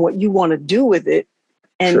love and what you want to do with it.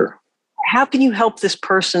 And how can you help this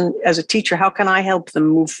person as a teacher? How can I help them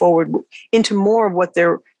move forward into more of what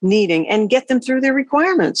they're needing and get them through their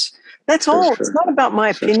requirements? That's all. It's not about my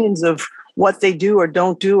opinions of what they do or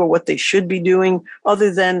don't do or what they should be doing,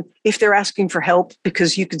 other than if they're asking for help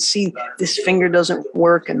because you can see this finger doesn't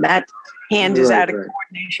work and that hand is out of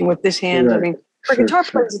coordination with this hand. I mean, for guitar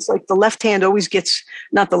players, it's like the left hand always gets,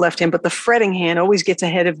 not the left hand, but the fretting hand always gets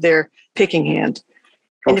ahead of their picking hand.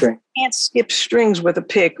 And if they can't skip strings with a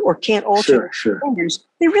pick or can't alter fingers,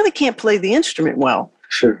 they really can't play the instrument well.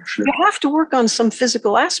 You have to work on some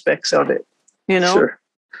physical aspects of it. you know.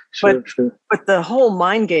 Sure. But the whole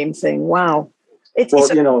mind game thing, wow. It's a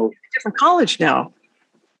different college now.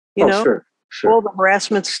 You know, sure. All the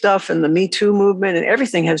harassment stuff and the Me Too movement and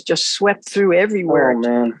everything has just swept through everywhere. Oh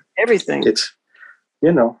man, everything. It's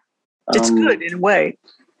it's good in a way.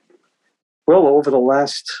 Well, over the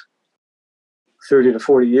last 30 to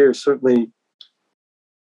 40 years, certainly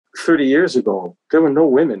 30 years ago, there were no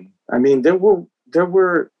women. I mean, there were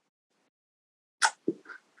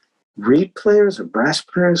reed players or brass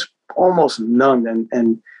players, almost none.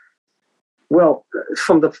 And well,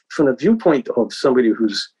 from the viewpoint of somebody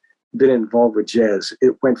who's been involved with jazz,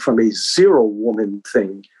 it went from a zero woman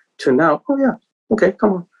thing to now, oh yeah, okay,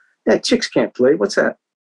 come on. Yeah, chicks can't play. What's that?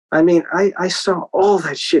 I mean, I saw all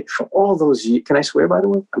that shit for all those years. Can I swear, by the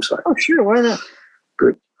way? I'm sorry. Oh, sure. Why not?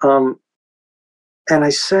 Good. And I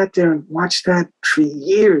sat there and watched that for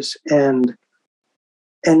years. And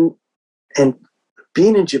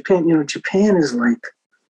being in Japan, Japan is like,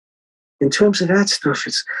 in terms of that stuff,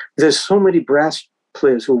 there's so many brass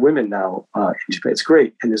players who are women now in Japan. It's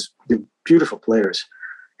great. And they're beautiful players.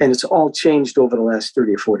 And it's all changed over the last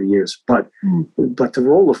 30 or 40 years. But the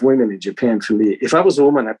role of women in Japan, for me, if I was a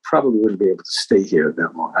woman, I probably wouldn't be able to stay here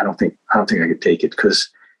that long. I don't think I could take it because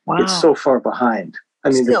it's so far behind. I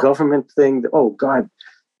mean, the government thing, oh God,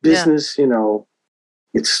 business,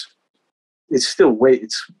 it's still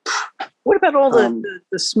What about all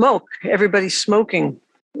the smoke? Everybody's smoking.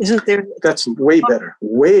 Isn't there? That's way better.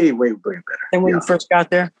 Way better. Than when you first got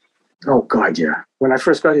there? Oh, God, yeah. When I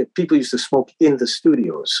first got here, people used to smoke in the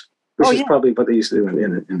studios, which is probably what they used to do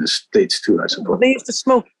in the States, too, I suppose. They used to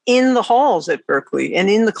smoke in the halls at Berkeley and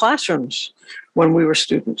in the classrooms when we were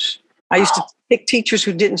students. I used to pick teachers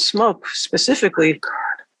who didn't smoke specifically.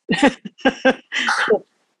 Oh,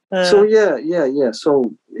 God. So, yeah.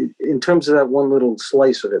 So, in terms of that one little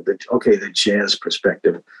slice of it, the jazz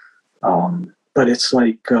perspective, but it's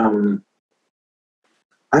like,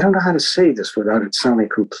 I don't know how to say this without it sounding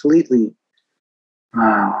completely.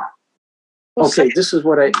 Okay, this is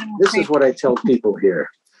what I tell people here.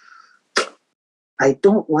 I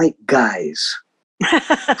don't like guys.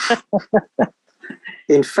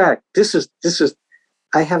 In fact, this is.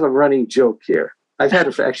 I have a running joke here. I've had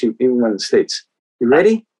it for actually even one in the States. You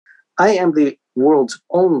ready? I am the world's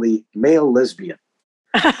only male lesbian.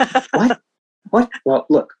 What? Well,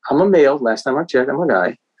 look, I'm a male. Last time I checked, I'm a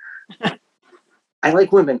guy. I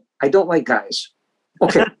like women. I don't like guys.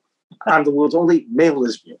 Okay. I'm the world's only male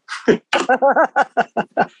lesbian.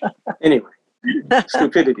 Anyway,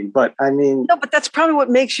 stupidity. But I mean... No, but that's probably what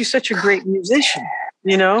makes you such a great musician,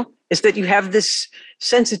 is that you have this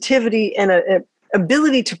sensitivity and a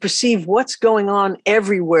ability to perceive what's going on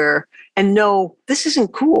everywhere and know this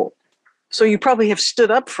isn't cool. So you probably have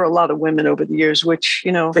stood up for a lot of women over the years, which,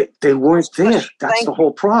 They weren't there. That's the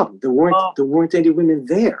whole problem. There weren't any women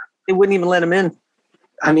there. They wouldn't even let them in.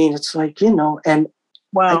 I mean, it's like, and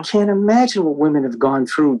wow. I can't imagine what women have gone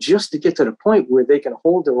through just to get to the point where they can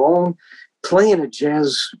hold their own, play in a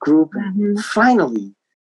jazz group, and finally.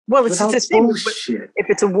 Well, it's the same if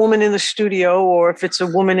it's a woman in the studio or if it's a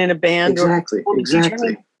woman in a band.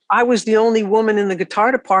 Exactly. I was the only woman in the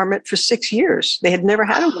guitar department for 6 years. They had never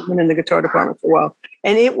had a woman in the guitar department for a while.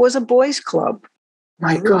 And it was a boys' club.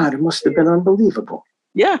 My God, it must have been unbelievable.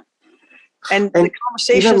 Yeah. And the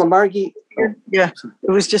conversation. Even Margie. Yeah.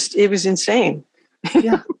 It was insane.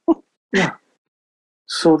 Yeah.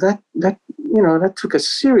 So that took a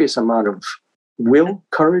serious amount of will,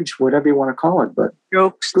 courage, whatever you want to call it. But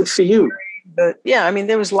jokes. Good for you. But yeah, I mean,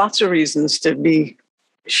 there was lots of reasons to be,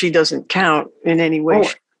 she doesn't count in any way,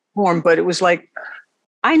 shape, or form. But it was like,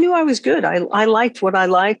 I knew I was good. I liked what I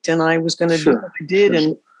liked and I was going to do what I did.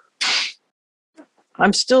 And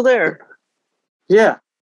I'm still there. Yeah.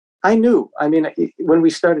 I knew. I mean, when we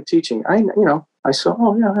started teaching, I saw,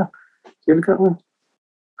 oh, yeah. You ever got one?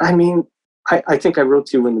 I mean, I think I wrote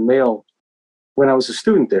to you in the mail when I was a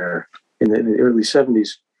student there in the early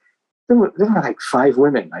 70s. There were like 5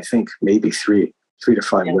 women, I think, maybe 3 to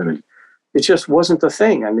 5 women. It just wasn't the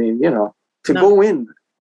thing. I mean, to go in,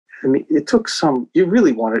 I mean, it took you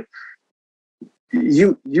really want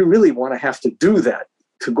to have to do that,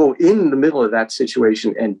 to go in the middle of that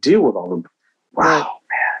situation and deal with all of them. Wow,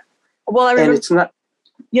 man. Well, I remember, and it's not.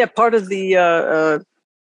 Yeah, part of the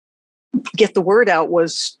get the word out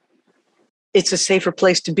was it's a safer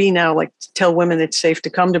place to be now, like to tell women it's safe to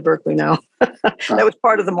come to Berkeley now. That was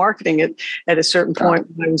part of the marketing at a certain point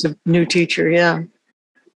when I was a new teacher. Yeah.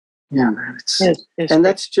 Yeah, man. And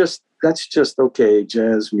that's just okay,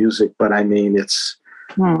 jazz music. But I mean, it's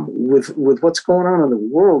with what's going on in the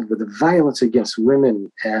world, with the violence against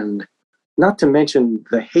women, and not to mention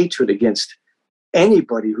the hatred against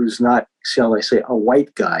anybody who's not, shall I say, a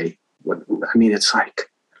white guy. I mean, it's like,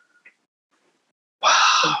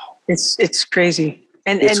 wow. It's crazy.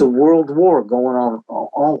 It's a world war going on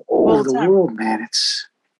all over the world, man. It's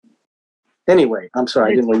anyway. I'm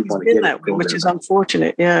sorry, I didn't really want to get that way, which is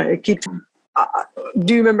unfortunate. Yeah, it keeps.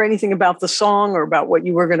 Do you remember anything about the song or about what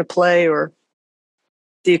you were going to play or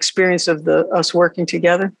the experience of us working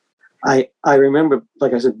together? I remember,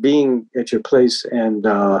 like I said, being at your place, and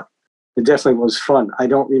it definitely was fun. I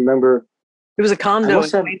don't remember. It was a condo.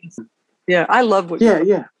 Yeah, I loved what. Yeah. I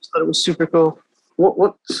thought it was super cool.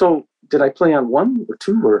 What? So did I play on 1 or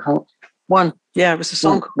 2 or how? 1. Yeah, it was a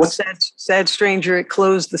song called Sad Stranger. It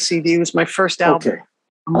closed the CD. It was my first album. Okay.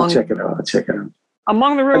 I'll check it out.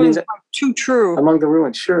 Among the Ruins, Too True. Among the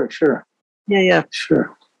Ruins, sure. Yeah.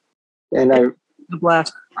 Sure. And the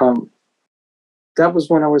blast. That was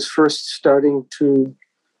when I was first starting to,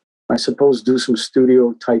 I suppose, do some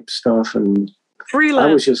studio type stuff, and freelance.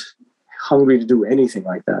 I was just hungry to do anything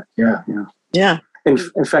like that. Yeah.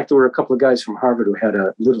 In fact, there were a couple of guys from Harvard who had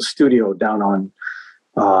a little studio down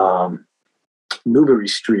on Newbury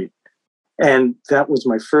Street, and that was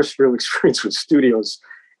my first real experience with studios.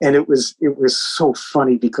 And it was so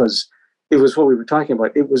funny because it was what we were talking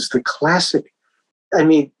about. It was the classic. I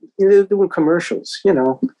mean, they're doing commercials,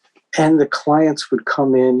 and the clients would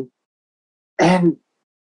come in, and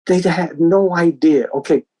they had no idea.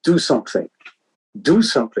 Okay, do something.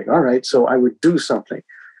 All right, so I would do something.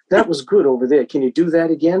 That was good over there. Can you do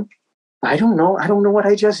that again? I don't know what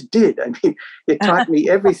I just did. I mean, it taught me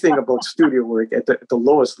everything about studio work at the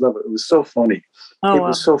lowest level. It was so funny.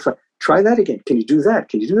 Was so fun. Try that again. Can you do that?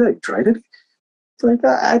 Can you do that? Tried it. It's like,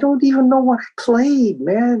 I don't even know what I played,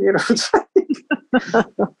 man. It's like,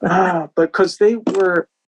 but because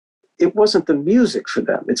it wasn't the music for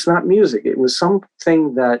them. It's not music. It was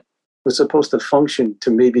something that was supposed to function to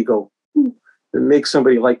maybe go and make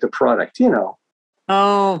somebody like the product,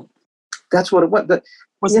 Oh, that's what it was.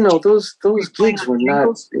 Those gigs were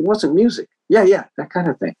not. It wasn't music. Yeah, that kind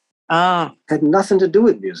of thing. Had nothing to do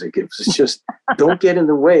with music. It was just don't get in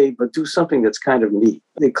the way, but do something that's kind of neat.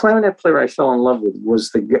 The clarinet player I fell in love with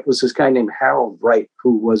was this guy named Harold Wright,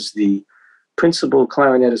 who was the principal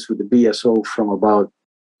clarinetist with the BSO from about.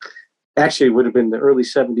 Actually, it would have been the early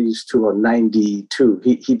 70s to 92.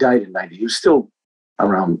 He died in 90. He was still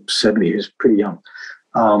around 70. He was pretty young.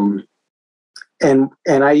 And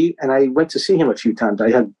I went to see him a few times.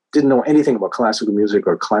 I didn't know anything about classical music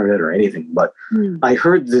or clarinet or anything, but I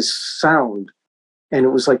heard this sound, and it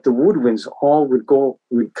was like the Woodwinds all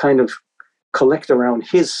would kind of collect around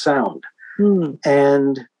his sound.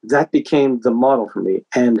 And that became the model for me.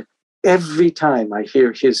 And every time I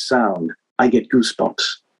hear his sound, I get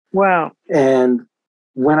goosebumps. Wow. And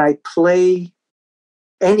when I play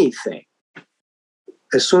anything,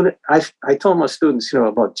 as soon as I told my students,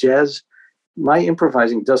 about jazz, my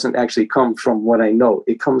improvising doesn't actually come from what I know.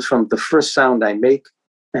 It comes from the first sound I make,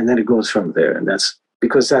 and then it goes from there. And that's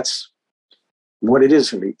because that's what it is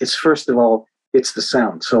for me. It's first of all, it's the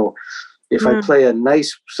sound. So if I play a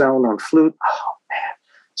nice sound on flute, oh man,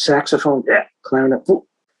 saxophone, clarinet,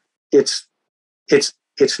 it's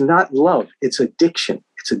not love. It's addiction.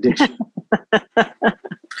 It's addiction.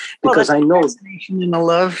 Because I know fascination and the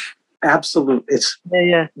love. Absolute. It's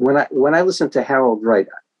yeah. When I listen to Harold Wright,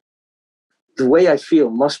 the way I feel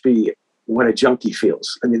must be what a junkie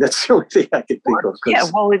feels. I mean, that's the only thing I can think of. Yeah,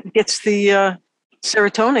 well, it gets the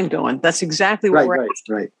serotonin going. That's exactly what we're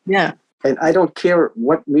after. Right. Yeah. And I don't care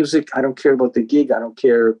what music. I don't care about the gig. I don't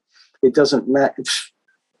care. It doesn't matter.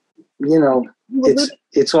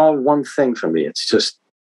 It's all one thing for me. It's just.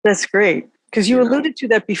 That's great. Because you alluded to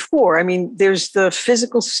that before. I mean, there's the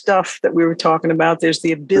physical stuff that we were talking about. There's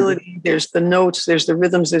the ability, there's the notes, there's the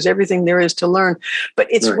rhythms, there's everything there is to learn. But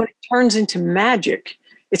it's when it turns into magic.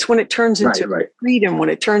 It's when it turns into freedom, when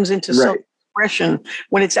it turns into self-expression,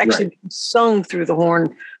 when it's actually being sung through the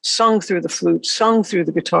horn, sung through the flute, sung through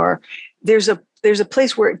the guitar. There's a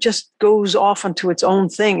place where it just goes off onto its own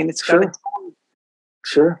thing, and it's got its own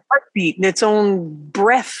heartbeat and its own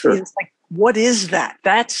breath. It's like, what is that?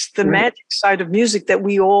 That's the magic side of music that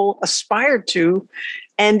we all aspire to.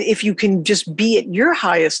 And if you can just be at your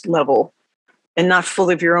highest level and not full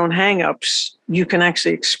of your own hang-ups, you can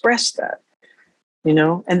actually express that,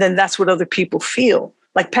 and then that's what other people feel.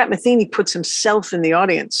 Like Pat Metheny puts himself in the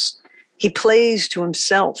audience. He plays to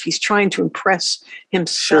himself. He's trying to impress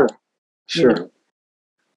himself. Sure.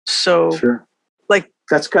 So like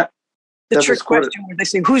that's got the trick question where they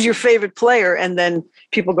say, who's your favorite player? And then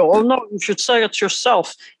people go, oh, no, you should say it's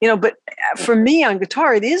yourself. But for me on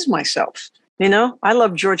guitar, it is myself. I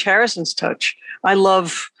love George Harrison's touch. I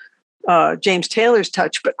love James Taylor's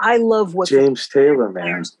touch, but I love what James Taylor, man,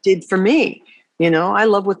 players did for me. I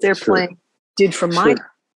love what they're playing did for my.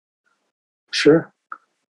 Sure.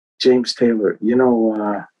 James Taylor. You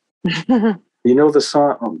know the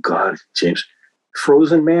song. Oh God, James,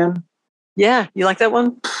 Frozen Man. Yeah, you like that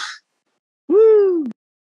one? Woo!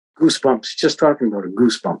 Goosebumps. Just talking about it,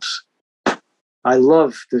 goosebumps.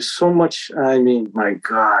 There's so much. I mean, my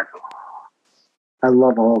God, I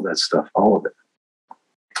love all that stuff, all of it.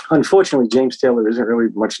 Unfortunately, James Taylor isn't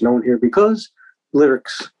really much known here because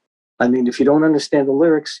lyrics. I mean, if you don't understand the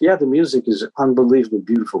lyrics, yeah, the music is unbelievably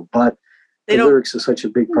beautiful, but the lyrics are such a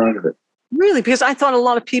big part of it. Really? Because I thought a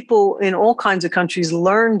lot of people in all kinds of countries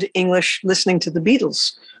learned English listening to the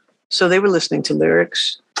Beatles. So they were listening to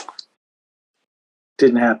lyrics.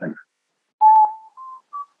 Didn't happen.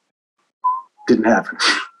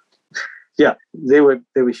 Yeah, they were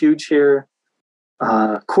huge here.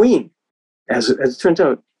 Queen, as it turns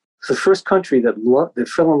out, the first country that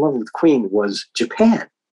fell in love with Queen was Japan.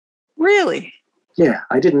 Really? Yeah,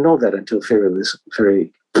 I didn't know that until fairly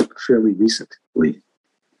recently.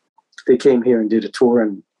 They came here and did a tour,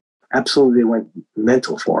 and absolutely went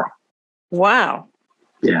mental for them. Wow.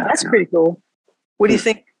 Yeah, that's pretty cool. What do you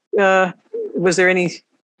think? Was there any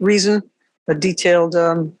reason, a detailed?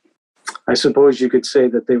 I suppose you could say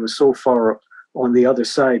that they were so far on the other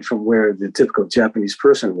side from where the typical Japanese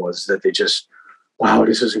person was that they just, wow,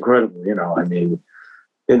 this is incredible. I mean,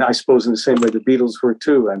 and I suppose in the same way the Beatles were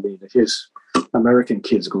too. I mean, here's American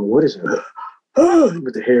kids going, what is it?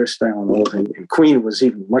 With the hairstyle and all thing. And Queen was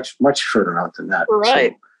even much, much further out than that.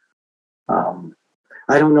 Right. So,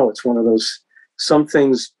 I don't know. It's one of those, some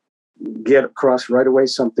things get across right away,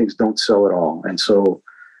 some things don't sell at all. And so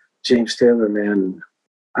James Taylor, man,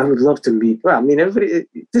 I would love to meet, well, I mean, everybody,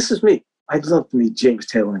 this is me. I'd love to meet James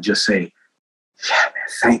Taylor and just say, yeah, man,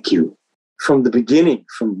 thank you. From the beginning,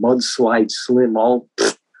 from Mudslide Slim, all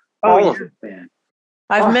of it, man.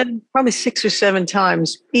 I've met him probably 6 or 7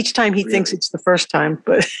 times. Each time he thinks it's the first time,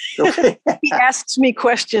 but he asks me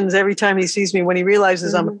questions every time he sees me. When he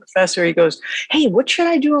realizes I'm a professor, he goes, hey, what should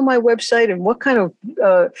I do on my website? And what kind of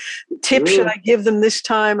tip should I give them this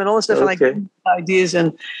time? And all this stuff. And I give him ideas.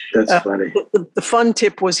 And that's funny. The fun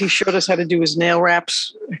tip was he showed us how to do his nail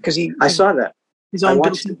wraps because I saw that. His own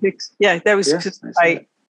built-in picks. Yeah, that was I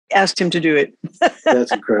asked him to do it.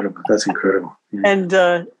 That's incredible. That's incredible. Yeah.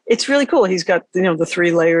 And it's really cool. He's got, the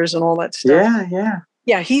 3 layers and all that stuff.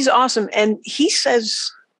 Yeah, he's awesome. And he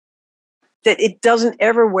says that it doesn't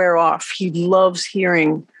ever wear off. He loves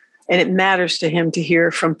hearing, and it matters to him to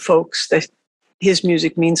hear from folks that his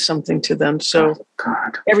music means something to them. So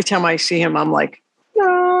every time I see him, I'm like,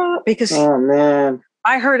 because man,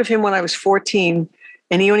 I heard of him when I was 14.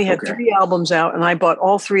 And he only had 3 albums out, and I bought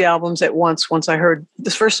all 3 albums at once I heard.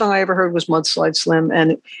 The first song I ever heard was Mudslide Slim,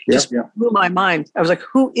 and it just blew my mind. I was like,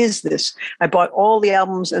 who is this? I bought all the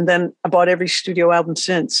albums, and then I bought every studio album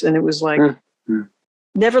since, and it was like,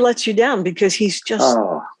 never lets you down because he's just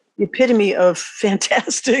the epitome of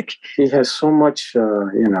fantastic. He has so much,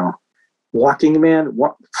 Walking Man.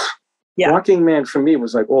 Walking Man for me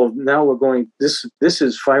was like, oh, now we're going, this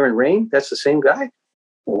is Fire and Rain? That's the same guy?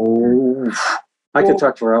 Oh, I could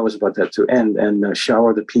talk for hours about that too, and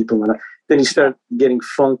Shower the People, and then he started getting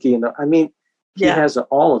funky, and I mean, he has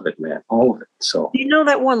all of it, man, all of it. So, do you know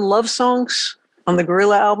that one Love Songs on the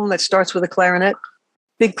Gorilla album that starts with a clarinet,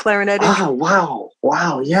 big clarinet? Oh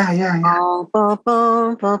wow, yeah. Yeah.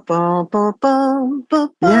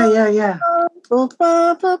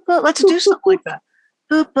 Let's do something like that.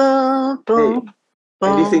 Hey,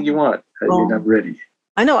 anything you want? You're not ready.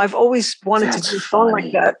 I know. I've always wanted to do a song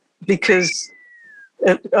like that because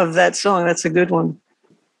of that song. That's a good one.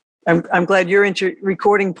 I'm glad you're into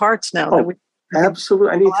recording parts now.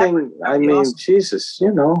 Absolutely. Anything. I mean, awesome. Jesus,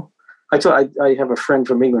 I have a friend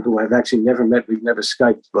from England who I've actually never met. We've never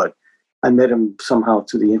Skyped, but I met him somehow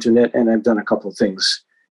through the internet, and I've done a couple of things.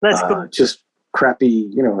 That's cool. Just crappy,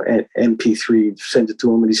 MP3, send it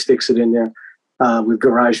to him and he sticks it in there with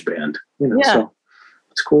GarageBand, so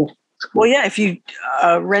it's cool. Well, yeah, if you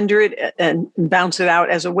render it and bounce it out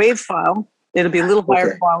as a WAV file, it'll be a little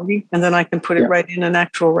higher quality, and then I can put it right in an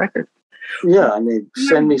actual record. Yeah, I mean,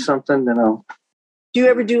 send me something, then I'll... Do you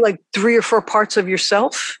ever do like 3 or 4 parts of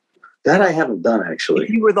yourself? That I haven't done, actually. If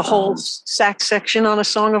you were the whole sax section on a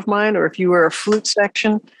song of mine, or if you were a flute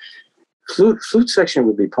section? Flute section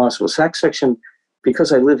would be possible. Sax section,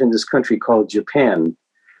 because I live in this country called Japan,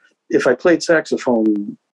 if I played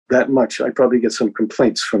saxophone that much, I'd probably get some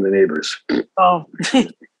complaints from the neighbors. Oh.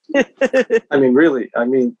 I mean, really. I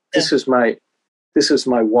mean, this is my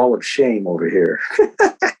wall of shame over here.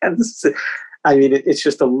 It's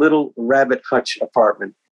just a little rabbit hutch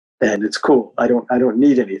apartment, and it's cool. I don't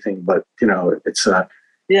need anything, but it's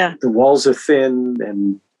Yeah. the walls are thin,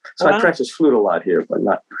 and so Wow. I practice flute a lot here, but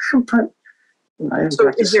not. I haven't So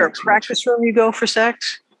practiced is there a sax much. practice room you go for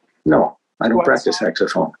sax? No, I don't Go practice outside?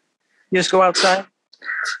 saxophone. You just go outside?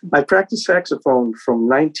 I practiced saxophone from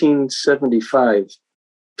 1975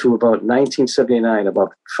 to about 1979,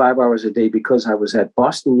 about 5 hours a day, because I was at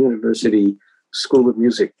Boston University School of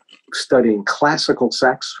Music studying classical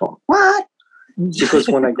saxophone. What? Because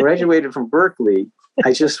when I graduated from Berkeley,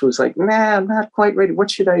 I just was like, nah, I'm not quite ready. What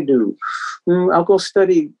should I do? I'll go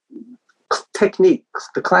study technique,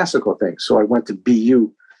 the classical thing. So I went to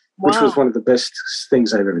BU, which was one of the best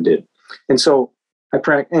things I ever did. And so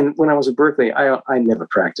and when I was at Berkeley, I never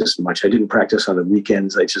practiced much. I didn't practice on the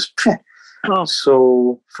weekends. I just,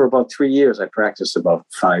 So for about 3 years, I practiced about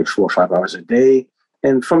 4 or 5 hours a day.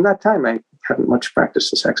 And from that time, I haven't much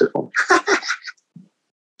practiced the saxophone.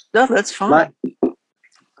 No, that's fine.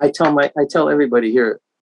 I tell everybody here,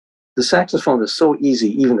 the saxophone is so easy,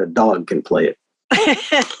 even a dog can play it.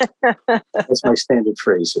 That's my standard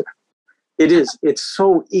phrase here. It is. It's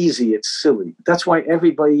so easy. It's silly. That's why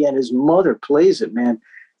everybody and his mother plays it, man.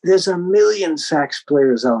 There's a million sax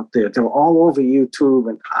players out there. They're all over YouTube.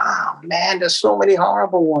 And, man, there's so many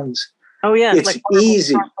horrible ones. Oh, yeah. It's like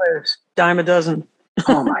easy. Players. Dime a dozen.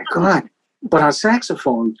 Oh, my God. But on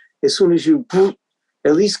saxophone, as soon as you boot,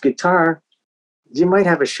 at least guitar, you might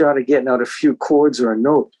have a shot at getting out a few chords or a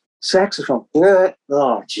note. Saxophone, oh,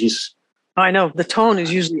 jeez. I know. The tone is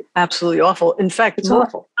usually absolutely awful. In fact, It's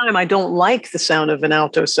awful. Time I don't like the sound of an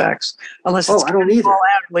alto sax unless it's I don't either.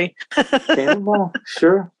 Adderley. Cannonball,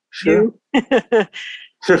 sure.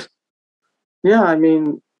 Yeah, I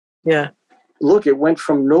mean, look, it went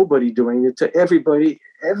from nobody doing it to everybody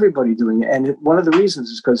doing it. And one of the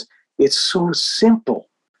reasons is because it's so simple.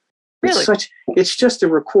 Really? It's just a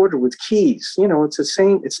recorder with keys. It's the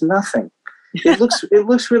same. It's nothing. It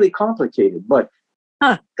looks really complicated, but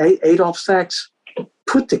Adolf Sax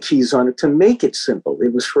put the keys on it to make it simple.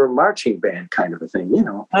 It was for a marching band kind of a thing,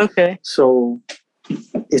 Okay. So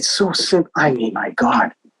it's so simple. I mean, my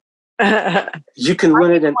God, you can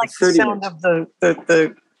learn it in 30 sound minutes. Of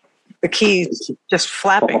the keys just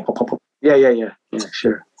flapping. Yeah,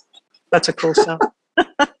 sure. That's a cool sound.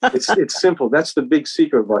 It's simple. That's the big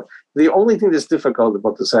secret. But the only thing that's difficult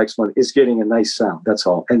about the saxophone is getting a nice sound. That's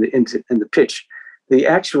all, and the pitch. The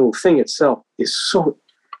actual thing itself is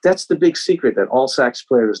that's the big secret that all sax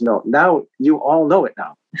players know. Now you all know it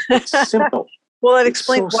now. It's simple. Well, it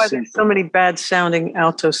explains why there's so many bad sounding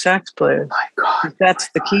alto sax players. My God. That's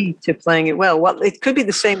the key to playing it well. Well, it could be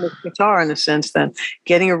the same with guitar in a sense then.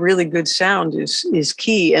 Getting a really good sound is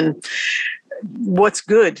key. And what's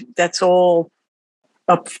good, that's all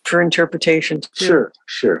up for interpretation too.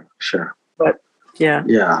 Sure. But yeah.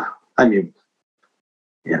 Yeah. I mean,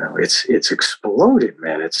 it's exploded,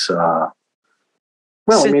 man. It's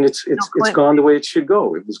it's gone the way it should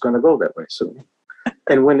go. It was going to go that way. So,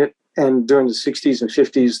 and during the 60s and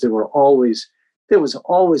 50s, there was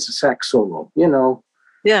always a sax solo.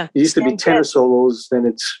 Yeah. It used to be tenor solos. Then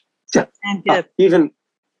it's even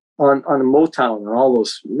on Motown and all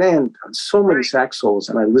those, man, so many sax solos,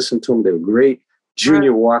 and I listened to them. They were great.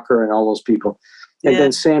 Junior Walker and all those people, and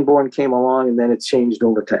then Sanborn came along, and then it changed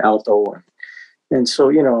over to alto. And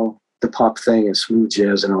so, the pop thing and smooth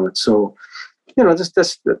jazz and all that. So,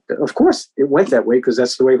 this of course, it went that way because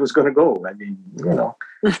that's the way it was going to go. I mean,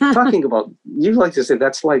 talking about, you like to say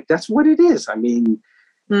that's what it is. I mean,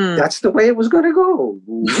 that's the way it was going to go.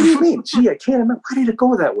 What do you mean? Gee, I can't remember. Why did it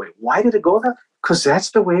go that way? Why did it go that? Because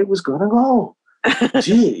that's the way it was going to go.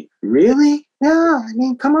 Gee, really? Yeah, I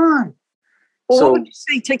mean, come on. Well, what would you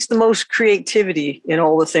say takes the most creativity in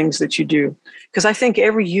all the things that you do? Because I think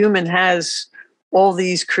every human has all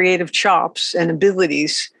these creative chops and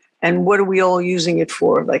abilities, and what are we all using it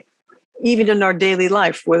for? Like, even in our daily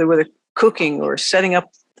life, whether we're cooking or setting up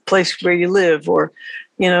the place where you live, or,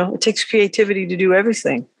 it takes creativity to do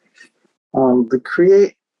everything.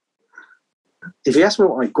 If you ask me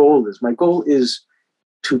what my goal is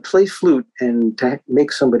to play flute and to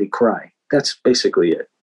make somebody cry. That's basically it.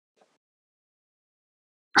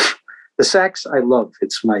 The sax I love,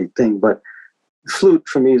 it's my thing, but flute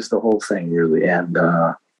for me is the whole thing, really. And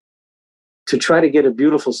to try to get a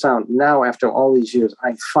beautiful sound now, after all these years,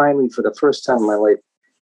 I finally, for the first time in my life,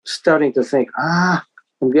 starting to think, I'm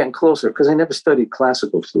getting closer, because I never studied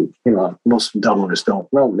classical flute. Most dubliners don't.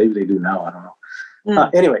 Well, maybe they do now. I don't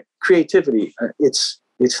know. Anyway, creativity. It's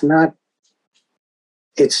just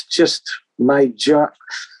my job.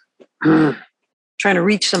 Trying to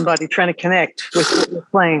reach somebody, trying to connect with what you're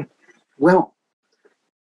playing. Well,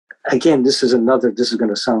 again, this is going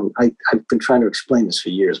to sound, I've been trying to explain this for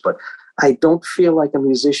years, but I don't feel like a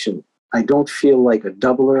musician. I don't feel like a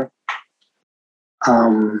doubler.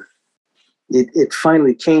 It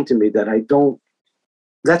finally came to me that I don't,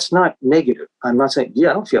 that's not negative. I'm not saying,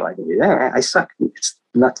 I don't feel like it. Yeah, I suck. It's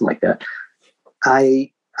nothing like that.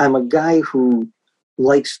 I'm a guy who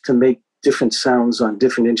likes to make different sounds on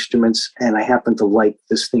different instruments, and I happen to like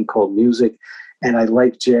this thing called music, and I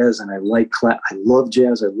like jazz, and I love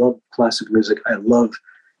jazz. I love classic music. I love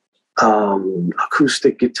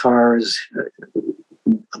acoustic guitars,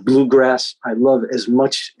 bluegrass. I love as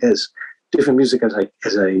much as different music as I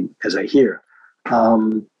hear.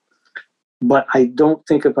 But I don't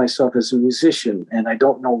think of myself as a musician, and I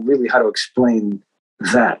don't know really how to explain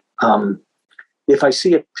that. If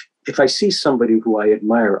I see somebody who I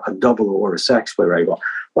admire, a double or a sax player, I go,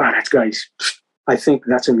 wow, that guy's, I think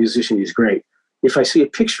that's a musician, he's great. If I see a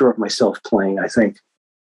picture of myself playing, I think,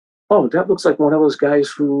 oh, that looks like one of those guys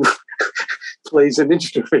who plays an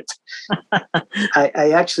instrument.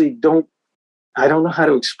 I actually don't know how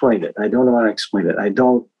to explain it.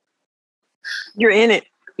 You're in it.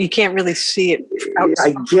 You can't really see it.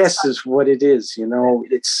 I guess is what it is.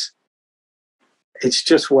 It's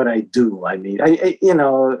just what I do. I mean,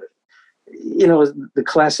 the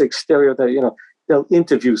classic stereotype. They'll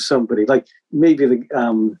interview somebody like maybe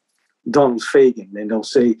the Donald Fagen, and they'll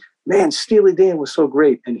say, "Man, Steely Dan was so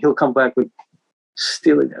great," and he'll come back with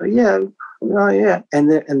Steely Dan. Yeah, oh yeah, and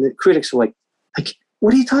the critics are like,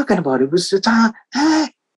 "What are you talking about? It was yeah,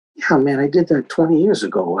 man, I did that 20 years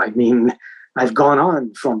ago. I mean, I've gone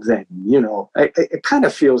on from then, it kind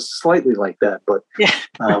of feels slightly like that, but yeah.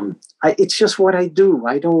 It's just what I do.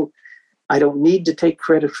 I don't need to take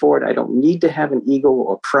credit for it. I don't need to have an ego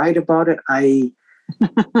or pride about it. I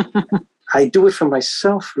do it for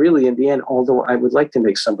myself, really, in the end, although I would like to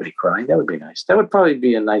make somebody cry. That would be nice. That would probably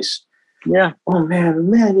be a nice, yeah. Oh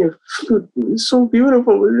man, your flute is so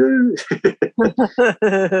beautiful.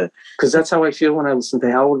 Because that's how I feel when I listen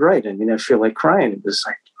to Howard Wright. I mean, I feel like crying. It's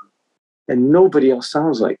like, and nobody else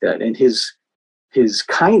sounds like that. And his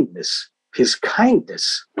kindness is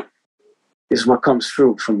what comes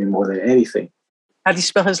through for me more than anything. How do you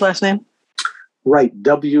spell his last name? Wright,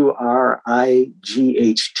 Wright.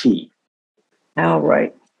 Al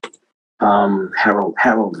Wright.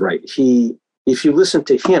 Harold Wright. If you listen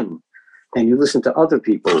to him and you listen to other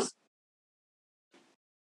people,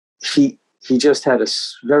 he just had a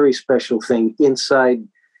very special thing inside,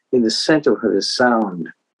 in the center of his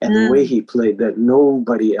sound, and the way he played that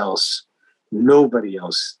nobody else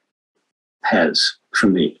has for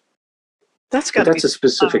me. That's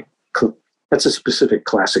a specific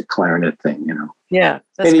classic clarinet thing, Yeah.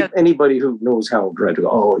 Anybody who knows Harold Wright will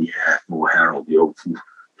go, oh yeah, Harold,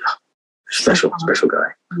 special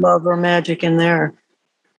guy. Love or magic in there.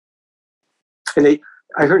 And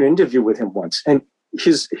I heard an interview with him once, and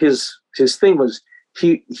his thing was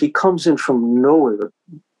he comes in from nowhere,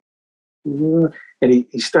 and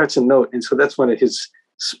he starts a note, and so that's one of his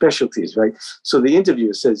specialties, right? So the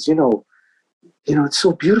interviewer says, it's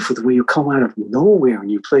so beautiful the way you come out of nowhere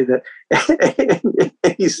and you play that.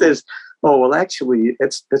 And he says, oh, well, actually,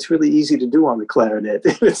 that's really easy to do on the clarinet.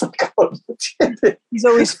 It's like, oh, he's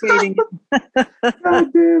always fading. Oh,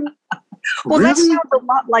 dude. Well, really? that sounds a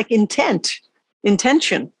lot like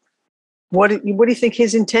intention. What do you think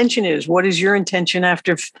his intention is? What is your intention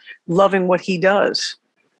after loving what he does?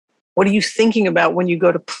 What are you thinking about when you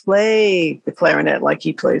go to play the clarinet like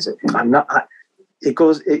he plays it?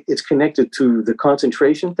 It's connected to the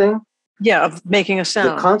concentration thing. Yeah, of making a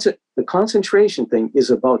sound. The concentration thing is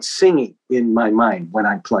about singing in my mind when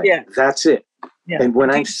I'm playing. Yeah. That's it. Yeah. And when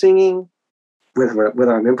I'm singing,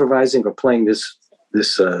 whether I'm improvising or playing this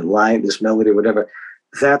line, this melody, whatever,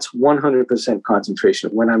 that's 100% concentration.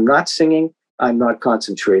 When I'm not singing, I'm not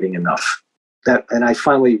concentrating enough. And I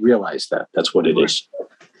finally realized that. That's what it is.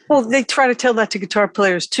 Well, they try to tell that to guitar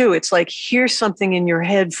players too. It's like, hear something in your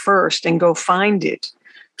head first and go find it.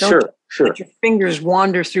 Don't let your fingers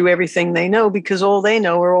wander through everything they know, because all they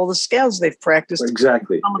know are all the scales they've practiced.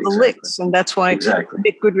 Exactly. Some of the licks. And that's why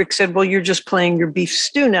Mick Goodrick said, well, you're just playing your beef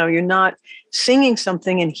stew now. You're not singing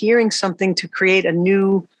something and hearing something to create a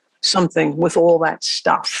new something with all that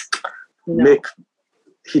stuff. Mick,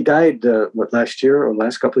 he died, last year or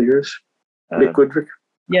last couple of years? Mick Goodrick?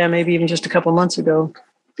 Yeah, maybe even just a couple months ago.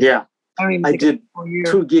 Yeah. I did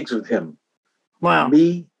 2 gigs with him. Wow.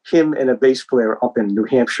 Me, him, and a bass player up in New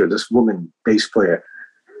Hampshire, this woman bass player.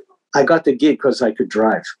 I got the gig because I could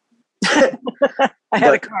drive. I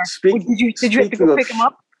had a car. Did you have to go pick him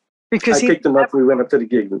up? Because I picked him up. We went up to the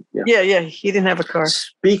gig. Yeah. He didn't have a car.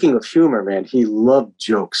 Speaking of humor, man, he loved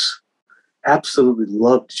jokes. absolutely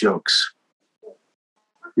loved jokes.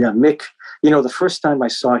 Yeah, Mick, the first time I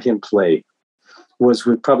saw him play was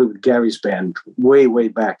probably with Gary's band way, way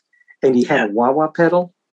back. And he had a wah-wah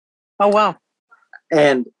pedal. Oh, wow.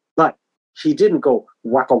 But he didn't go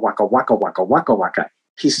waka, waka, waka, waka, waka, waka.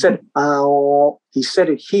 He said, oh, he said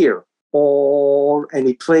it here. Oh, and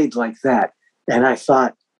he played like that. And I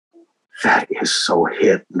thought, that is so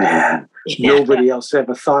hip, man. Yeah. Nobody else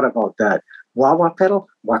ever thought about that. Wah-wah pedal,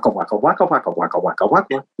 waka, waka, waka, waka, waka, waka,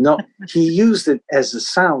 waka. No, he used it as a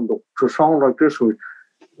sound, profound like this.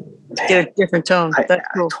 Get a different tone. That's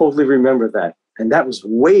cool. I totally remember that. And that was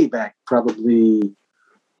way back, probably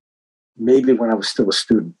maybe when I was still a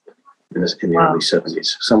student in the early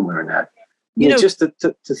 70s, somewhere in that. Just to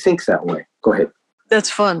think that way. Go ahead.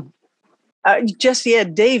 That's fun. Jesse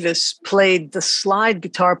Ed Davis played the slide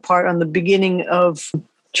guitar part on the beginning of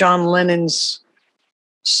John Lennon's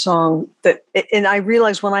song. And I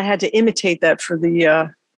realized when I had to imitate that for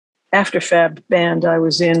the Afterfab band I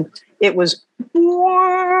was in, it was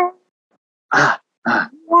Well, I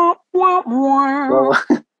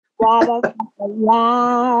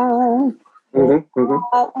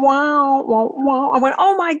went,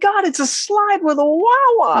 oh my God, it's a slide with a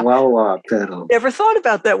wah-wah. Wah-wah pedal. Never thought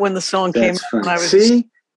about that when the song came out. When I was, you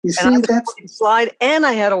see that's slide, and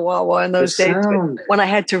I had a wah-wah in those days. But when I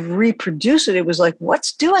had to reproduce it, it was like,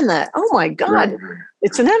 what's doing that? Oh my God,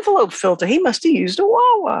 it's an envelope filter. He must have used a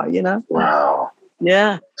wah-wah, Wow.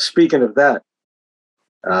 Yeah. Speaking of that,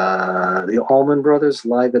 the Allman Brothers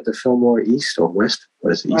live at the Fillmore East or West?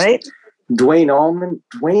 What is it? East? Right. Dwayne Allman.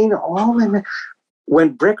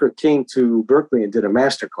 When Brecker came to Berkeley and did a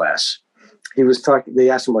master class, he was talking. They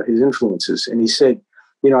asked him about his influences, and he said,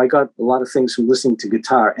 I got a lot of things from listening to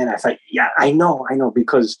guitar. And I thought, yeah, I know,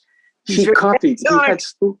 because he copied. He had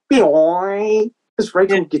just right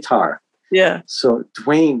from guitar. Yeah. So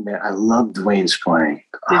Dwayne, man, I love Dwayne's playing.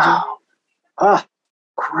 Did you?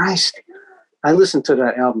 Christ. I listened to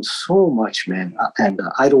that album so much, man. And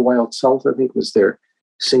Idlewild Self, I think, was their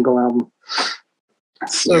single album.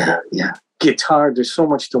 Yeah. Guitar, there's so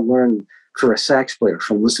much to learn for a sax player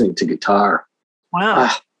from listening to guitar.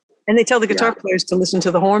 Wow. And they tell the guitar players to listen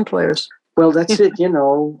to the horn players. Well, that's it.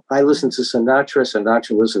 I listen to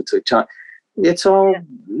Sinatra listened to John. It's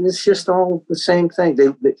just all the same thing. They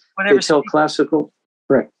tell classical,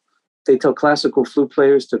 right. They tell classical flute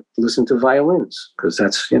players to listen to violins because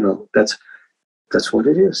that's what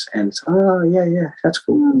it is. And it's, that's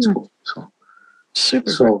cool. That's cool. So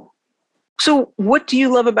super. So what do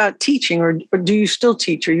you love about teaching, or do you still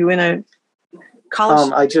teach? Are you in a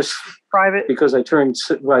college? I just private because I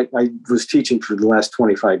was teaching for the last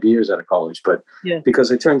 25 years at a college, but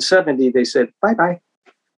because I turned 70, they said bye,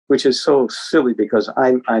 which is so silly because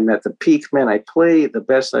I'm at the peak, man. I play the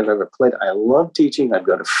best I've ever played. I love teaching. I've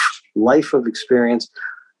got a life of experience.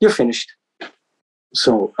 You're finished.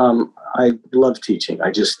 So I love teaching.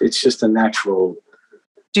 It's just a natural.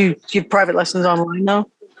 Do you give private lessons online now?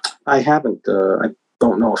 I haven't. I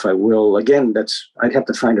don't know if I will. Again, I'd have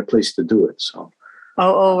to find a place to do it. So.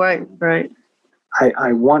 Oh, right.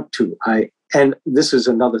 I want to. And this is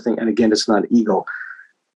another thing. And again, it's not ego.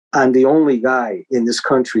 I'm the only guy in this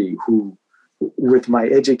country who, with my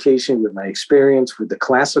education, with my experience, with the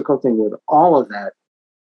classical thing, with all of that,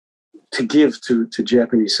 to give to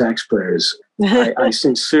Japanese sax players. I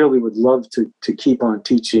sincerely would love to keep on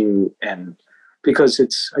teaching, and because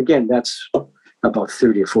that's about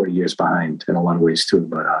 30 or 40 years behind in a lot of ways too.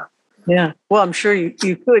 But yeah, well, I'm sure you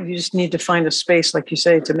could. You just need to find a space, like you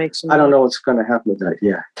say, to make some. I don't know what's going to happen with that.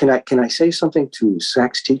 Yeah, can I say something to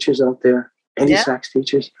sax teachers out there? Any sax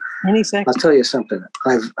teachers? Any sax? I'll tell you something.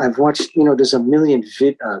 I've watched. There's a million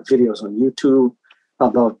videos on YouTube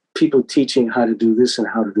about people teaching how to do this and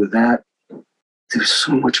how to do that. There's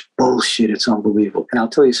so much bullshit. It's unbelievable. And I'll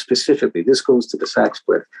tell you specifically, this goes to the sax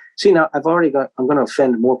player. See, now I'm going to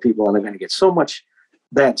offend more people and I'm going to get so much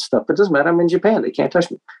bad stuff, but it doesn't matter. I'm in Japan. They can't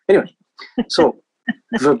touch me. Anyway, so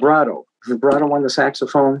vibrato on the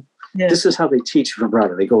saxophone. Yeah. This is how they teach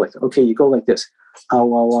vibrato. They go like, okay, you go like this.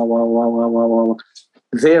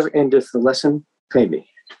 There endeth the lesson. Pay me.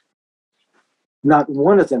 Not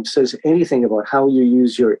one of them says anything about how you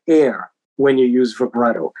use your air when you use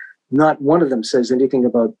vibrato. Not one of them says anything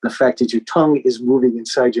about the fact that your tongue is moving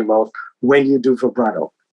inside your mouth when you do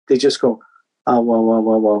vibrato. They just go,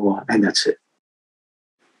 and that's it.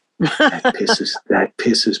 That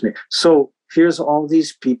pisses me. So here's all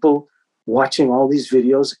these people watching all these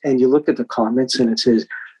videos, and you look at the comments and it says,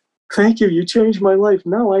 thank you, you changed my life.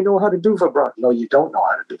 Now I know how to do vibrato. No, you don't know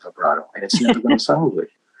how to do vibrato, and it's never going to sound good.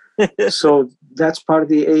 So that's part of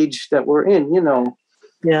the age that we're in,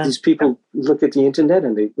 Yeah. These people look at the internet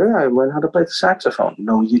and I learned how to play the saxophone.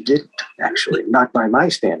 No, you didn't, actually, not by my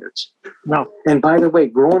standards. No. And by the way,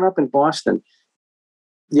 growing up in Boston,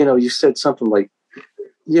 you said something like,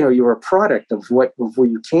 you're a product of where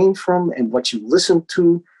you came from and what you listened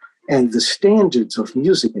to and the standards of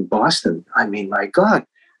music in Boston. I mean, my God,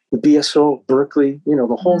 the BSO, Berkeley,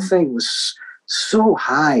 the whole thing was so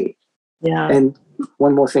high. Yeah. And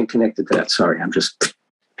one more thing connected to that. Sorry,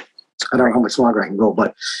 I don't know how much longer I can go,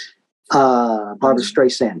 but Barbra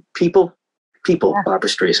Streisand, people, Barbra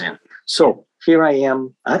Streisand. So here I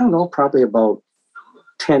am, I don't know, probably about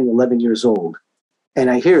 10, 11 years old. And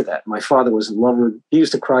I hear that. My father was in love with, he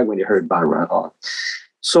used to cry when he heard Barbra on.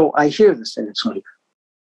 So I hear this and it's like,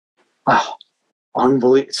 wow,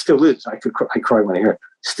 unbelievable. It still is. I cry when I hear it.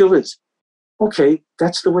 Still is. Okay,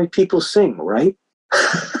 that's the way people sing, right?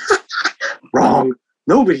 Wrong.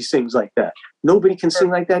 Nobody sings like that. Nobody can sing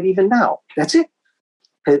like that even now. That's it.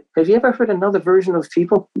 Have you ever heard another version of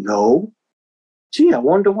people? No. Gee, I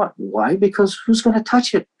wonder what. Why? Because who's going to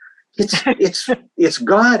touch it? It's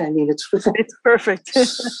God. I mean, it's perfect.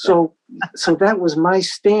 so that was my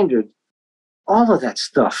standard. All of that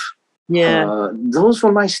stuff. Yeah. Those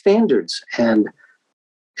were my standards. And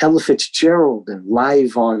Ella Fitzgerald and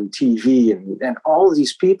live on TV and all of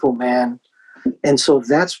these people, man. And so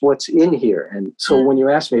that's what's in here. And so when you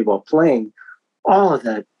ask me about playing, all of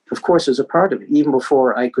that, of course, is a part of it. Even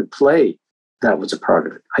before I could play, that was a part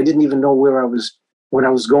of it. I didn't even know what I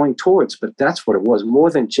was going towards, but that's what it was.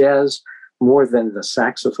 More than jazz, more than the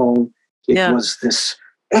saxophone, it was this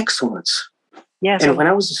excellence. Yes. And when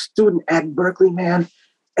I was a student at Berkeley, man,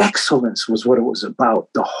 excellence was what it was about.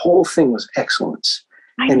 The whole thing was excellence.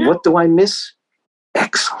 And what do I miss?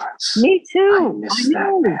 Excellence. Me too. I miss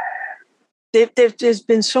that, man. There's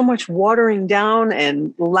been so much watering down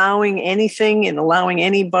and allowing anything and allowing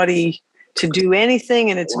anybody to do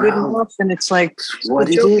anything, and it's good enough. And it's like, what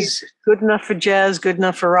it is. Good enough for jazz, good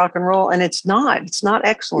enough for rock and roll, and it's not. It's not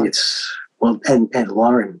excellent. And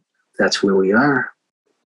Lauren, that's where we are.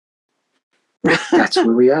 That's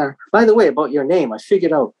where we are. By the way, about your name, I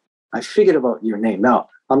figured about your name. Now,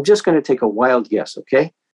 I'm just going to take a wild guess,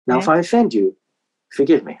 okay? Now, if I offend you,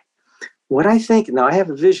 forgive me. What I think, now I have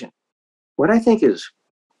a vision. What I think is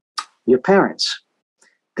your parents,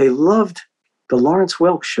 they loved the Lawrence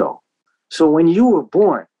Welk show. So when you were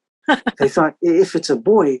born, they thought, if it's a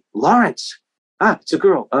boy, Lawrence. It's a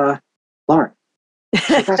girl, Lauren.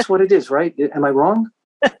 So that's what it is, right? Am I wrong?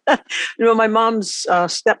 My mom's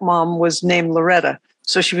stepmom was named Loretta.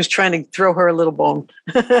 So she was trying to throw her a little bone.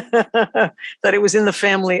 That it was in the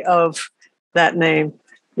family of that name,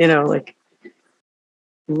 like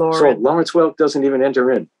Lauren. So Lawrence Welk doesn't even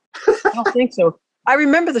enter in. I don't think so. I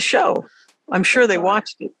remember the show. I'm sure they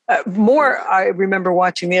watched it. I remember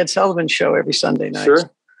watching the Ed Sullivan Show every Sunday night.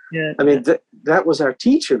 Sure. Yeah. I mean, that was our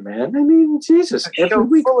teacher, man. I mean, Jesus, every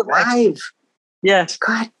week live. Yes.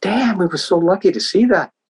 God damn, we were so lucky to see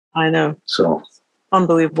that. I know. So.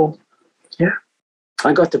 Unbelievable. Yeah.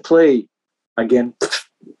 I got to play, again,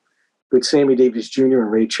 with Sammy Davis Jr.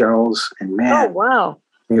 and Ray Charles. And man. Oh, wow.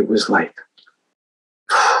 It was like,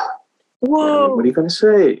 whoa. What are you going to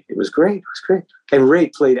say? It was great. It was great. And Ray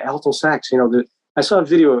played alto sax. I saw a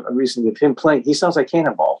video recently of him playing. He sounds like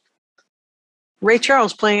Cannonball. Ray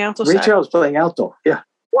Charles playing alto sax? Ray Charles playing alto, yeah.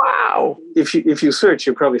 Wow. If you search,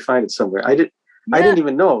 you'll probably find it somewhere. I didn't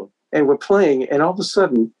even know. And we're playing, and all of a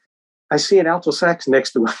sudden, I see an alto sax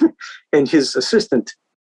next to him, and his assistant,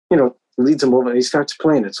 leads him over, and he starts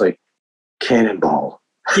playing. It's like Cannonball.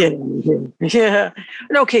 Yeah.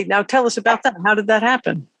 Okay, now tell us about that. How did that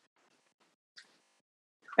happen?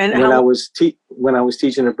 And when I was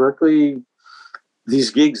teaching at Berkeley, these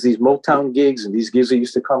gigs, these Motown gigs, and these gigs that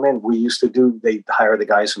used to come in, they'd hire the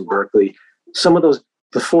guys from Berkeley. Some of those,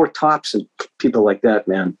 the Four Tops and people like that,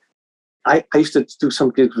 man. I used to do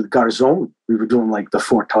some gigs with Garzone. We were doing like the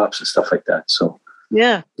Four Tops and stuff like that. So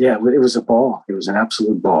yeah, it was a ball. It was an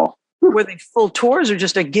absolute ball. Were they full tours or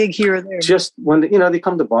just a gig here or there? Just when they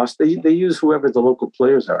come to Boston, they use whoever the local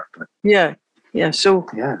players are. But yeah. So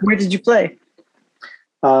where did you play?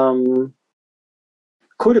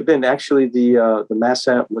 Could have been actually the Mass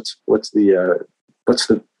Ave. What's the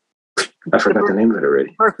I forgot the name of it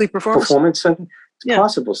already. Berkeley Performance Center. It's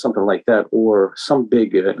possible something like that, or some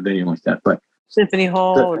big venue like that. But Symphony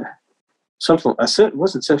Hall. It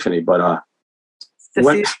wasn't symphony, but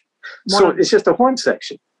so it's just a horn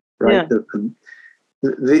section, right? Yeah.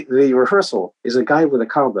 The rehearsal is a guy with a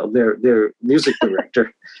cowbell. Their music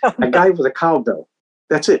director, a guy with a cowbell.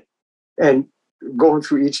 That's it, and going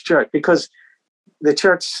through each chart because the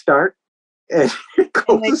charts start and it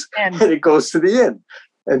goes to the end,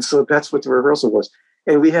 and so that's what the rehearsal was.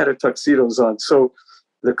 and we had our tuxedos on. So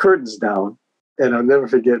the curtain's down, and I'll never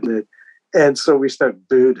forget it. And so we start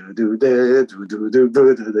you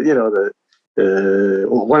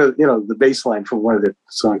know, the bass line from one of the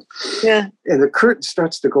songs. Yeah. And the curtain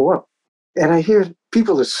starts to go up. And I hear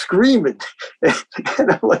people are screaming.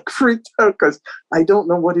 And I'm like freaked out because I don't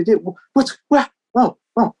know what it is. Oh,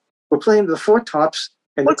 we're playing the Four Tops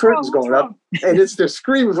and the curtain's going up. And it's their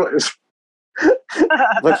scream voice.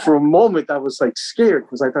 But for a moment, I was like scared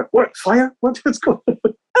because I thought, what, fire? What's going on?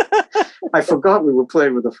 I forgot we were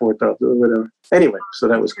playing with the Four Tops or whatever. Anyway, so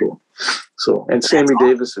that was cool. So, and Sammy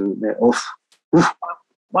Davis and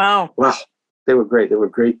wow, they were great. They were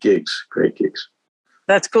great gigs.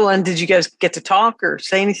 That's cool. And did you guys get to talk or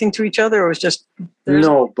say anything to each other, or was just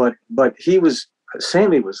no? But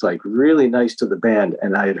Sammy was like really nice to the band,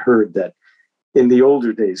 and I had heard that in the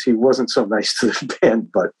older days he wasn't so nice to the band,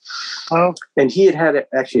 but and he had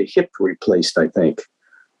actually a hip replaced, I think.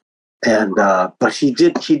 And but he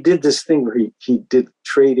did this thing where he did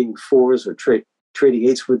trading fours or trading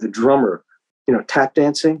eights with the drummer, you know, tap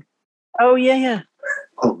dancing. Oh yeah.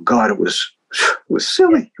 Oh God, it was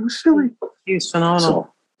silly. It was silly. He was phenomenal.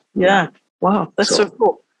 So, yeah. Wow, that's so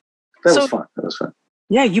cool. That was fun.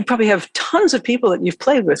 Yeah, you probably have tons of people that you've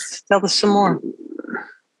played with. Tell us some more.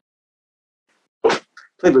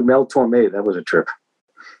 Played with Mel Torme. That was a trip.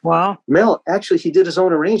 Wow. Mel, actually, he did his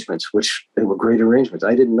own arrangements, which they were great arrangements.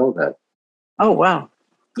 I didn't know that. Oh, wow.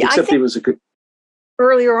 Yeah, Except he was a good...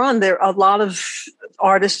 Earlier on, a lot of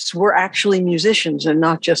artists were actually musicians and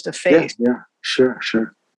not just a face. Yeah, sure.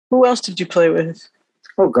 Who else did you play with?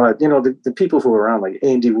 Oh, God. You know, the people who were around, like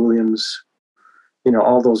Andy Williams, you know,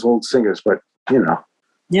 all those old singers. But, you know.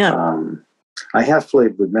 Yeah. I have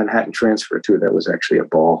played with Manhattan Transfer, too. That was actually a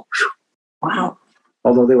ball. Wow.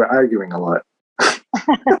 Although they were arguing a lot.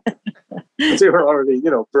 They were already, you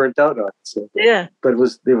know, burnt out on it. So. Yeah. But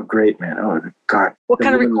they were great, man. Oh, God. What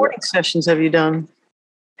kind of recording sessions have you done?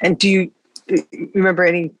 And do you remember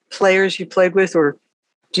any players you played with, or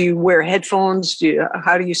do you wear headphones?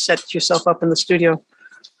 How do you set yourself up in the studio?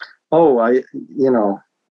 Oh, I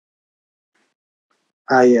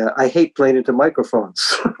hate playing into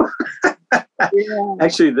microphones. Yeah.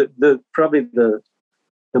 Actually, probably the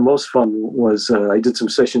most fun was I did some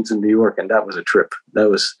sessions in New York, and that was a trip. That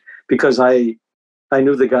was because I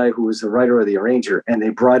knew the guy who was the writer or the arranger, and they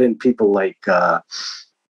brought in people like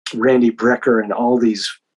Randy Brecker and all these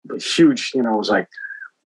huge, you know, I was like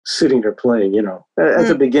sitting there playing, you know, at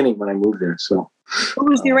the beginning when I moved there. So who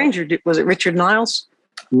was the arranger? Was it Richard Niles?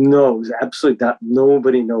 No, it was absolutely not.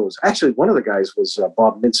 Nobody knows. Actually, one of the guys was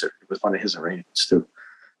Bob Mintzer. It was one of his arrangements too.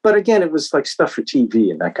 But again, it was like stuff for TV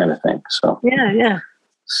and that kind of thing. So yeah.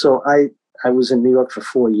 So I was in New York for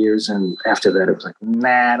 4 years, and after that, it was like,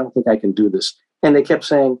 nah, I don't think I can do this. And they kept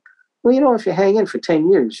saying, well, you know, if you hang in for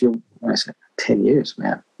 10 years, I said, 10 years,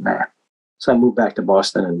 man, nah. So I moved back to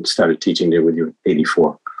Boston and started teaching there with you in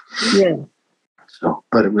 84. Yeah. So,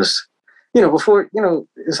 but it was, you know, before, you know,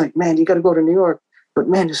 it's like, man, you got to go to New York. But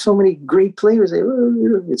man, there's so many great players there.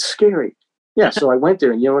 It's scary. Yeah, so I went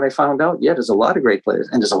there, and you know what I found out? Yeah, there's a lot of great players,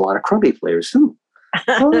 and there's a lot of crummy players too.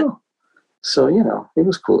 Oh. So, you know, it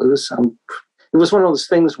was cool. It was one of those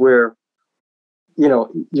things where, you know,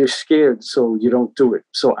 you're scared, so you don't do it.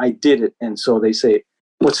 So I did it, and so they say,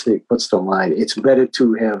 what's the line? It's better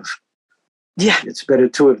to have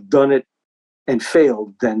done it and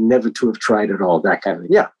failed than never to have tried at all. That kind of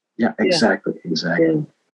thing. Yeah, exactly. Yeah.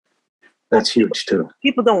 That's huge too.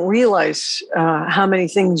 People don't realize how many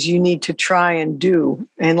things you need to try and do.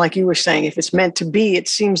 And like you were saying, if it's meant to be, it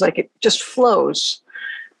seems like it just flows.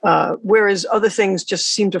 Whereas other things just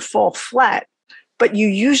seem to fall flat. But you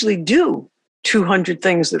usually do 200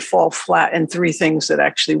 things that fall flat and 3 things that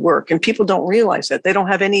actually work. And people don't realize that. They don't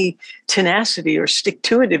have any tenacity or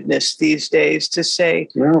stick-to-itiveness these days to say,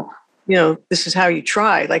 you know, this is how you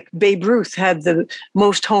try. Like Babe Ruth had the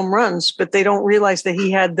most home runs, but they don't realize that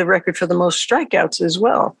he had the record for the most strikeouts as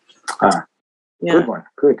well. Good one.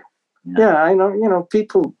 Good. Yeah, I know, you know,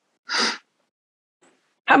 people.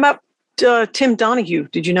 How about Tim Donahue?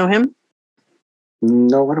 Did you know him?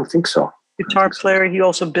 No, I don't think so. Guitar player. He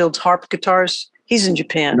also builds harp guitars. He's in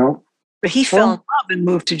Japan. No. But he fell in love and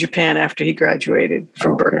moved to Japan after he graduated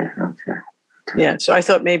from Berkeley. Okay. Yeah, so I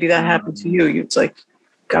thought maybe that happened to you. It's like,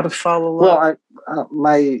 got to follow along.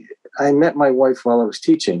 Well, I met my wife while I was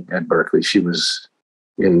teaching at Berkeley. She was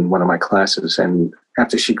in one of my classes, and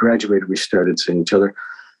after she graduated, we started seeing each other.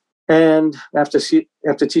 And after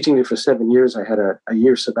teaching there for 7 years, I had a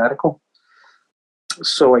year sabbatical.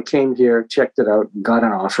 So I came here, checked it out, got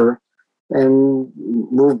an offer, and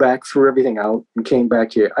moved back, threw everything out, and came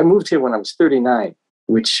back here. I moved here when I was 39,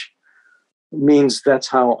 which means that's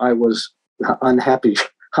how I was unhappy,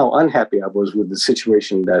 how unhappy I was with the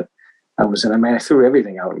situation that I was in. I mean, I threw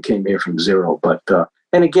everything out and came here from zero. But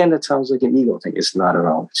and again, it sounds like an ego thing. It's not at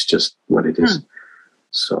all. It's just what it is.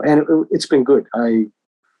 So, and it's been good.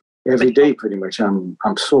 Every day pretty much. I'm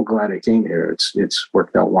so glad I came here. It's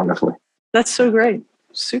worked out wonderfully. That's so great.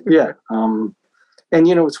 Super. Yeah. And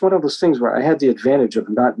it's one of those things where I had the advantage of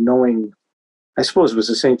not knowing. I suppose it was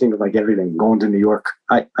the same thing with like everything going to New York.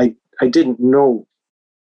 I didn't know.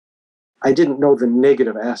 I didn't know the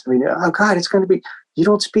negative aspect. I mean, oh God, it's going to be. You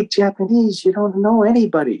don't speak Japanese. You don't know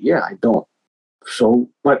anybody. Yeah, I don't. So,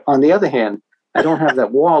 but on the other hand, I don't have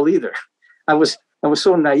that wall either. I was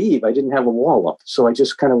so naive. I didn't have a wall up. So I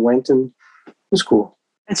just kind of went, and it was cool.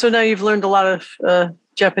 And so now you've learned a lot of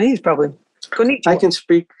Japanese, probably. Konnichiwa. I can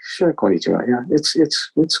speak, sure, konnichiwa. Yeah,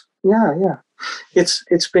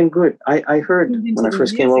 it's been good. I heard when I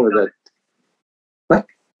first came over that. What?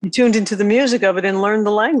 You tuned into the music of it and learned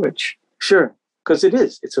the language. Sure, because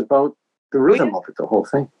it's about the rhythm of it, the whole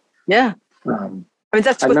thing. Yeah. I mean,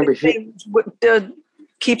 that's what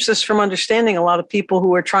keeps us from understanding a lot of people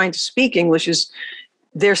who are trying to speak English is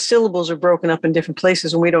their syllables are broken up in different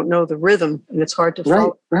places and we don't know the rhythm and it's hard to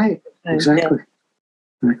follow. Right, exactly.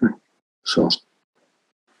 So,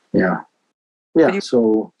 yeah.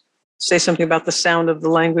 So, say something about the sound of the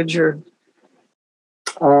language or?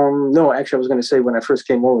 No, actually, I was going to say when I first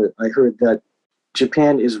came over, I heard that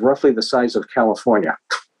Japan is roughly the size of California.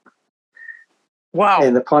 Wow.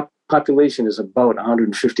 And the population is about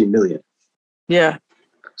 150 million. Yeah.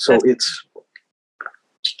 So it's,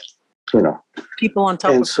 people on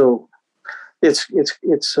top. And so it's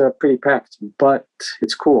pretty packed, but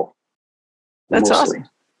it's cool. That's mostly. Awesome.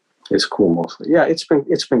 It's cool mostly. Yeah, it's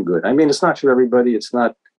been good. I mean, it's not for everybody. It's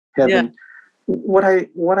not heaven. Yeah.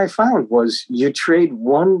 What I found was you trade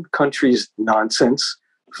one country's nonsense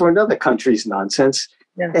for another country's nonsense,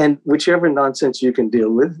 and whichever nonsense you can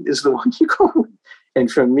deal with is the one you go with. And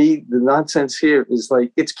for me, the nonsense here is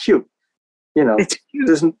like it's cute. It's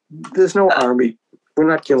cute. There's no army. We're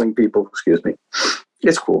not killing people. Excuse me.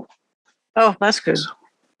 It's cool. Oh, that's good. So,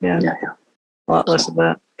 yeah. A lot less of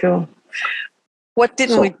that. Cool. What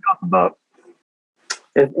didn't we talk about?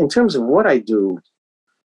 In terms of what I do,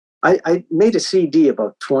 I made a CD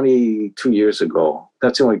about 22 years ago.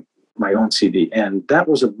 That's only my own CD. And that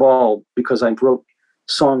was a ball because I wrote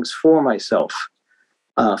songs for myself,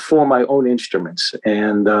 for my own instruments.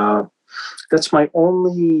 And that's my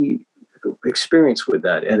only experience with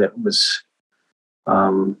that. And it was,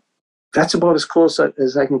 that's about as close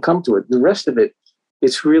as I can come to it. The rest of it,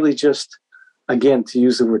 it's really just, again, to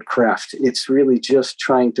use the word craft, it's really just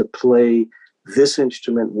trying to play this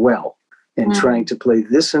instrument well and trying to play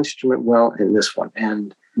this instrument well in this one.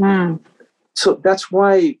 And so that's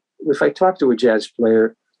why if I talk to a jazz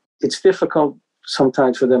player, it's difficult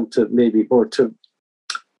sometimes for them to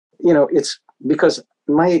it's because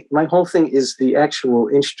my whole thing is the actual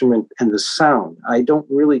instrument and the sound. I don't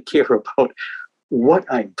really care about what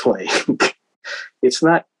I'm playing. It's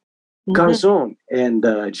not Garzon and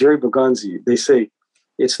Jerry Bergonzi. They say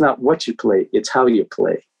it's not what you play, it's how you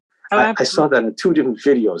play. I saw that in 2 different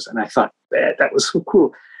videos and I thought, that was so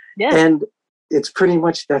cool. Yeah. And it's pretty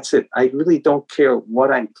much, that's it. I really don't care what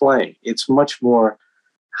I'm playing. It's much more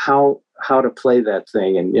how to play that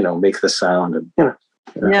thing and, make the sound and,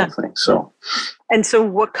 that whole thing. So. And so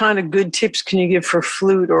what kind of good tips can you give for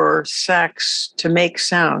flute or sax to make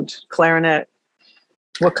sound, clarinet?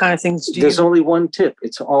 What kind of things There's only one tip.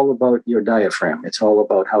 It's all about your diaphragm. It's all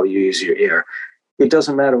about how you use your air. It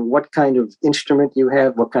doesn't matter what kind of instrument you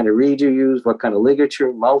have, what kind of reed you use, what kind of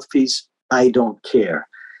ligature, mouthpiece. I don't care.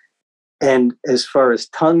 And as far as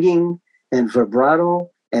tonguing and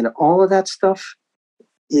vibrato and all of that stuff,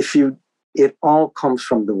 it all comes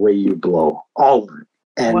from the way you blow, all of it.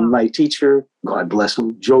 And my teacher, God bless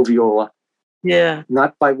him, Joe Viola,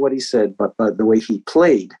 not by what he said, but by the way he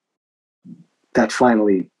played, I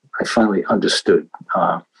finally understood.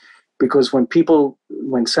 Because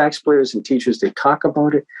when sax players and teachers, they talk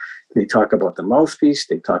about it, they talk about the mouthpiece,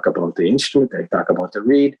 they talk about the instrument, they talk about the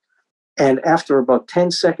reed. And after about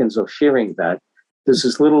 10 seconds of hearing that, there's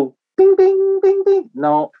this little bing, bing, bing, bing.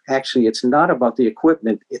 No, actually, it's not about the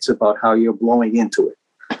equipment. It's about how you're blowing into it.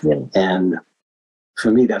 Yeah. And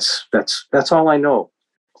for me, that's all I know.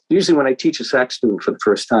 Usually when I teach a sax student for the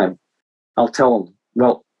first time, I'll tell them,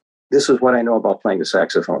 well, this is what I know about playing the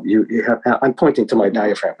saxophone. You have, I'm pointing to my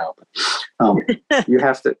diaphragm now, but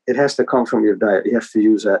it has to come from your diet. You have to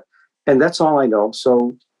use that. And that's all I know.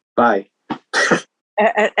 So bye.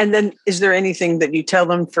 And then is there anything that you tell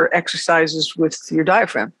them for exercises with your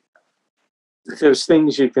diaphragm? There's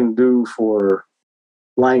things you can do for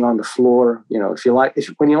lying on the floor. You know,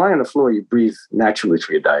 when you lie on the floor, you breathe naturally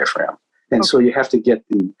through your diaphragm. And so you have to get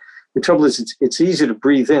the trouble is it's easy to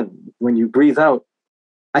breathe in. When you breathe out,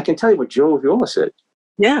 I can tell you what Joe Viola said.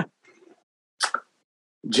 Yeah.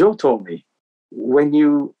 Joe told me when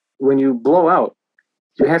you blow out,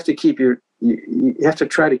 you have to keep you have to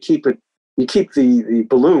try to keep it. You keep the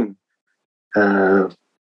balloon.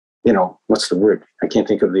 You know, what's the word? I can't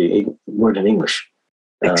think of the word in English.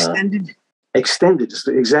 Extended. Extended is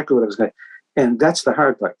exactly what I was going to. And that's the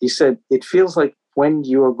hard part. He said it feels like when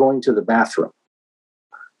you are going to the bathroom.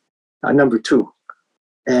 Number 2,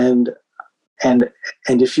 and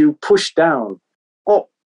if you push down,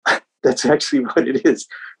 that's actually what it is.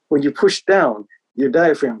 When you push down, your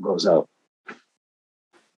diaphragm goes out.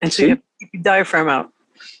 And so you have to keep your diaphragm out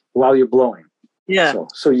while you're blowing. Yeah.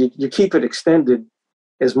 So you keep it extended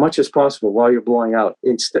as much as possible while you're blowing out.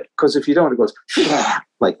 Instead, because if you don't, it goes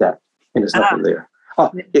like that, and there's nothing there.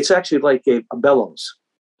 It's actually like a bellows.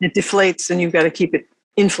 It deflates, and you've got to keep it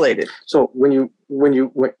inflated. So when you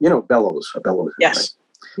bellows, a bellows. Yes. Right?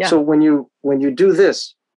 Yeah. So when you do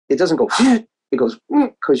this, it doesn't go. It goes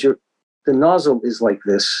because the nozzle is like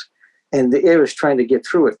this, and the air is trying to get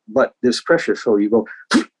through it, but there's pressure, so you go,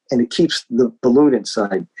 and it keeps the balloon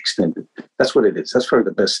inside extended. That's what it is. That's probably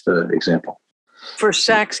the best example. For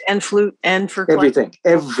sax and flute and for everything,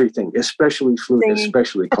 especially flute, singing.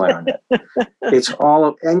 Especially clarinet. It's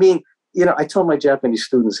all. I mean, I tell my Japanese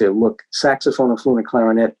students here, look, saxophone and flute and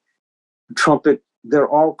clarinet, trumpet, they're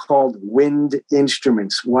all called wind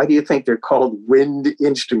instruments. Why do you think they're called wind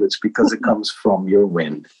instruments? Because it comes from your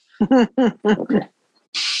wind. Okay.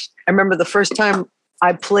 I remember the first time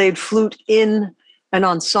I played flute in an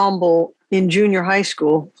ensemble in junior high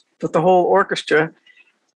school with the whole orchestra.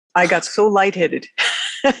 I got so lightheaded.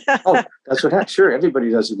 That's what happens. Sure,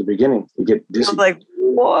 everybody does at the beginning. You get dizzy. I'm like,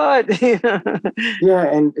 what? Yeah,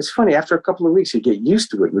 and it's funny. After a couple of weeks, you get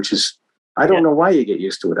used to it, which is, I don't know why you get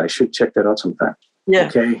used to it. I should check that out sometime. Yeah.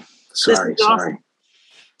 Okay. Sorry. Awesome.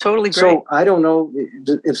 Totally great. So I don't know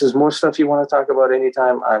if there's more stuff you want to talk about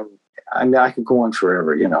anytime. I could go on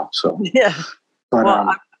forever, So yeah. But,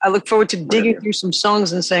 I look forward to digging through some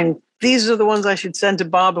songs and saying these are the ones I should send to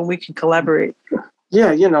Bob, and we can collaborate.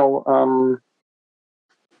 Yeah,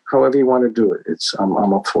 however you want to do it,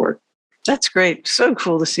 I'm up for it. That's great. So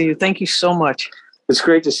cool to see you. Thank you so much. It's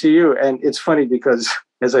great to see you, and it's funny because,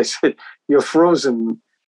 as I said, you're frozen.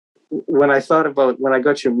 When I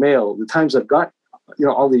got your mail, the times I've got,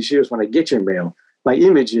 all these years when I get your mail, my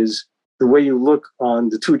image is the way you look on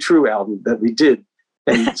the Too True album that we did.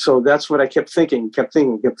 And so that's what I kept thinking.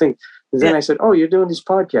 And then I said, oh, you're doing these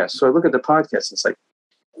podcasts. So I look at the podcast, it's like,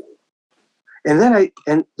 and then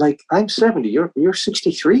I'm 70, you're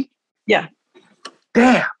 63? Yeah.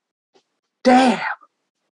 Damn.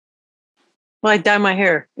 Well, I dye my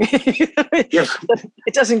hair.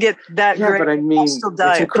 It doesn't get that great. But I mean, still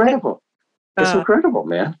dye it's incredible. It's incredible,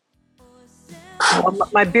 man. Well,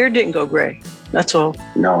 my beard didn't go gray. That's all.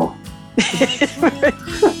 No.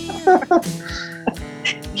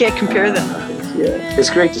 Can't compare them. Yeah, it's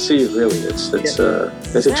great to see you. Really, it's a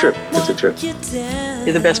trip. It's a trip.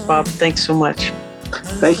 You're the best, Bob. Thanks so much.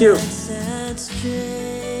 Thank you.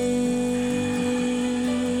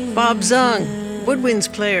 Bob Zung,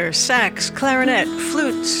 Woodwinds player, sax, clarinet,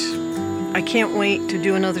 flutes. I can't wait to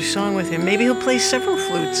do another song with him. Maybe he'll play several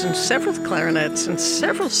flutes and several clarinets and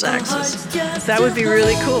several saxes. That would be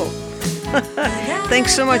really cool.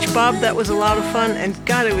 Thanks so much, Bob. That was a lot of fun, and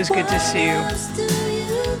God, it was good to see you.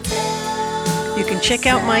 You can check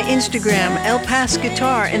out my Instagram, El Pass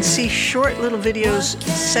Guitar, and see short little videos,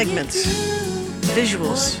 segments,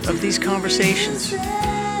 visuals of these conversations.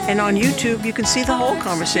 And on YouTube, you can see the whole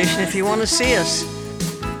conversation if you want to see us.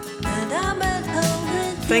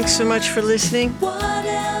 Thanks so much for listening.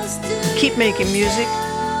 Keep making music.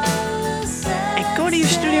 And go to your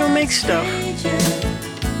studio and make stuff.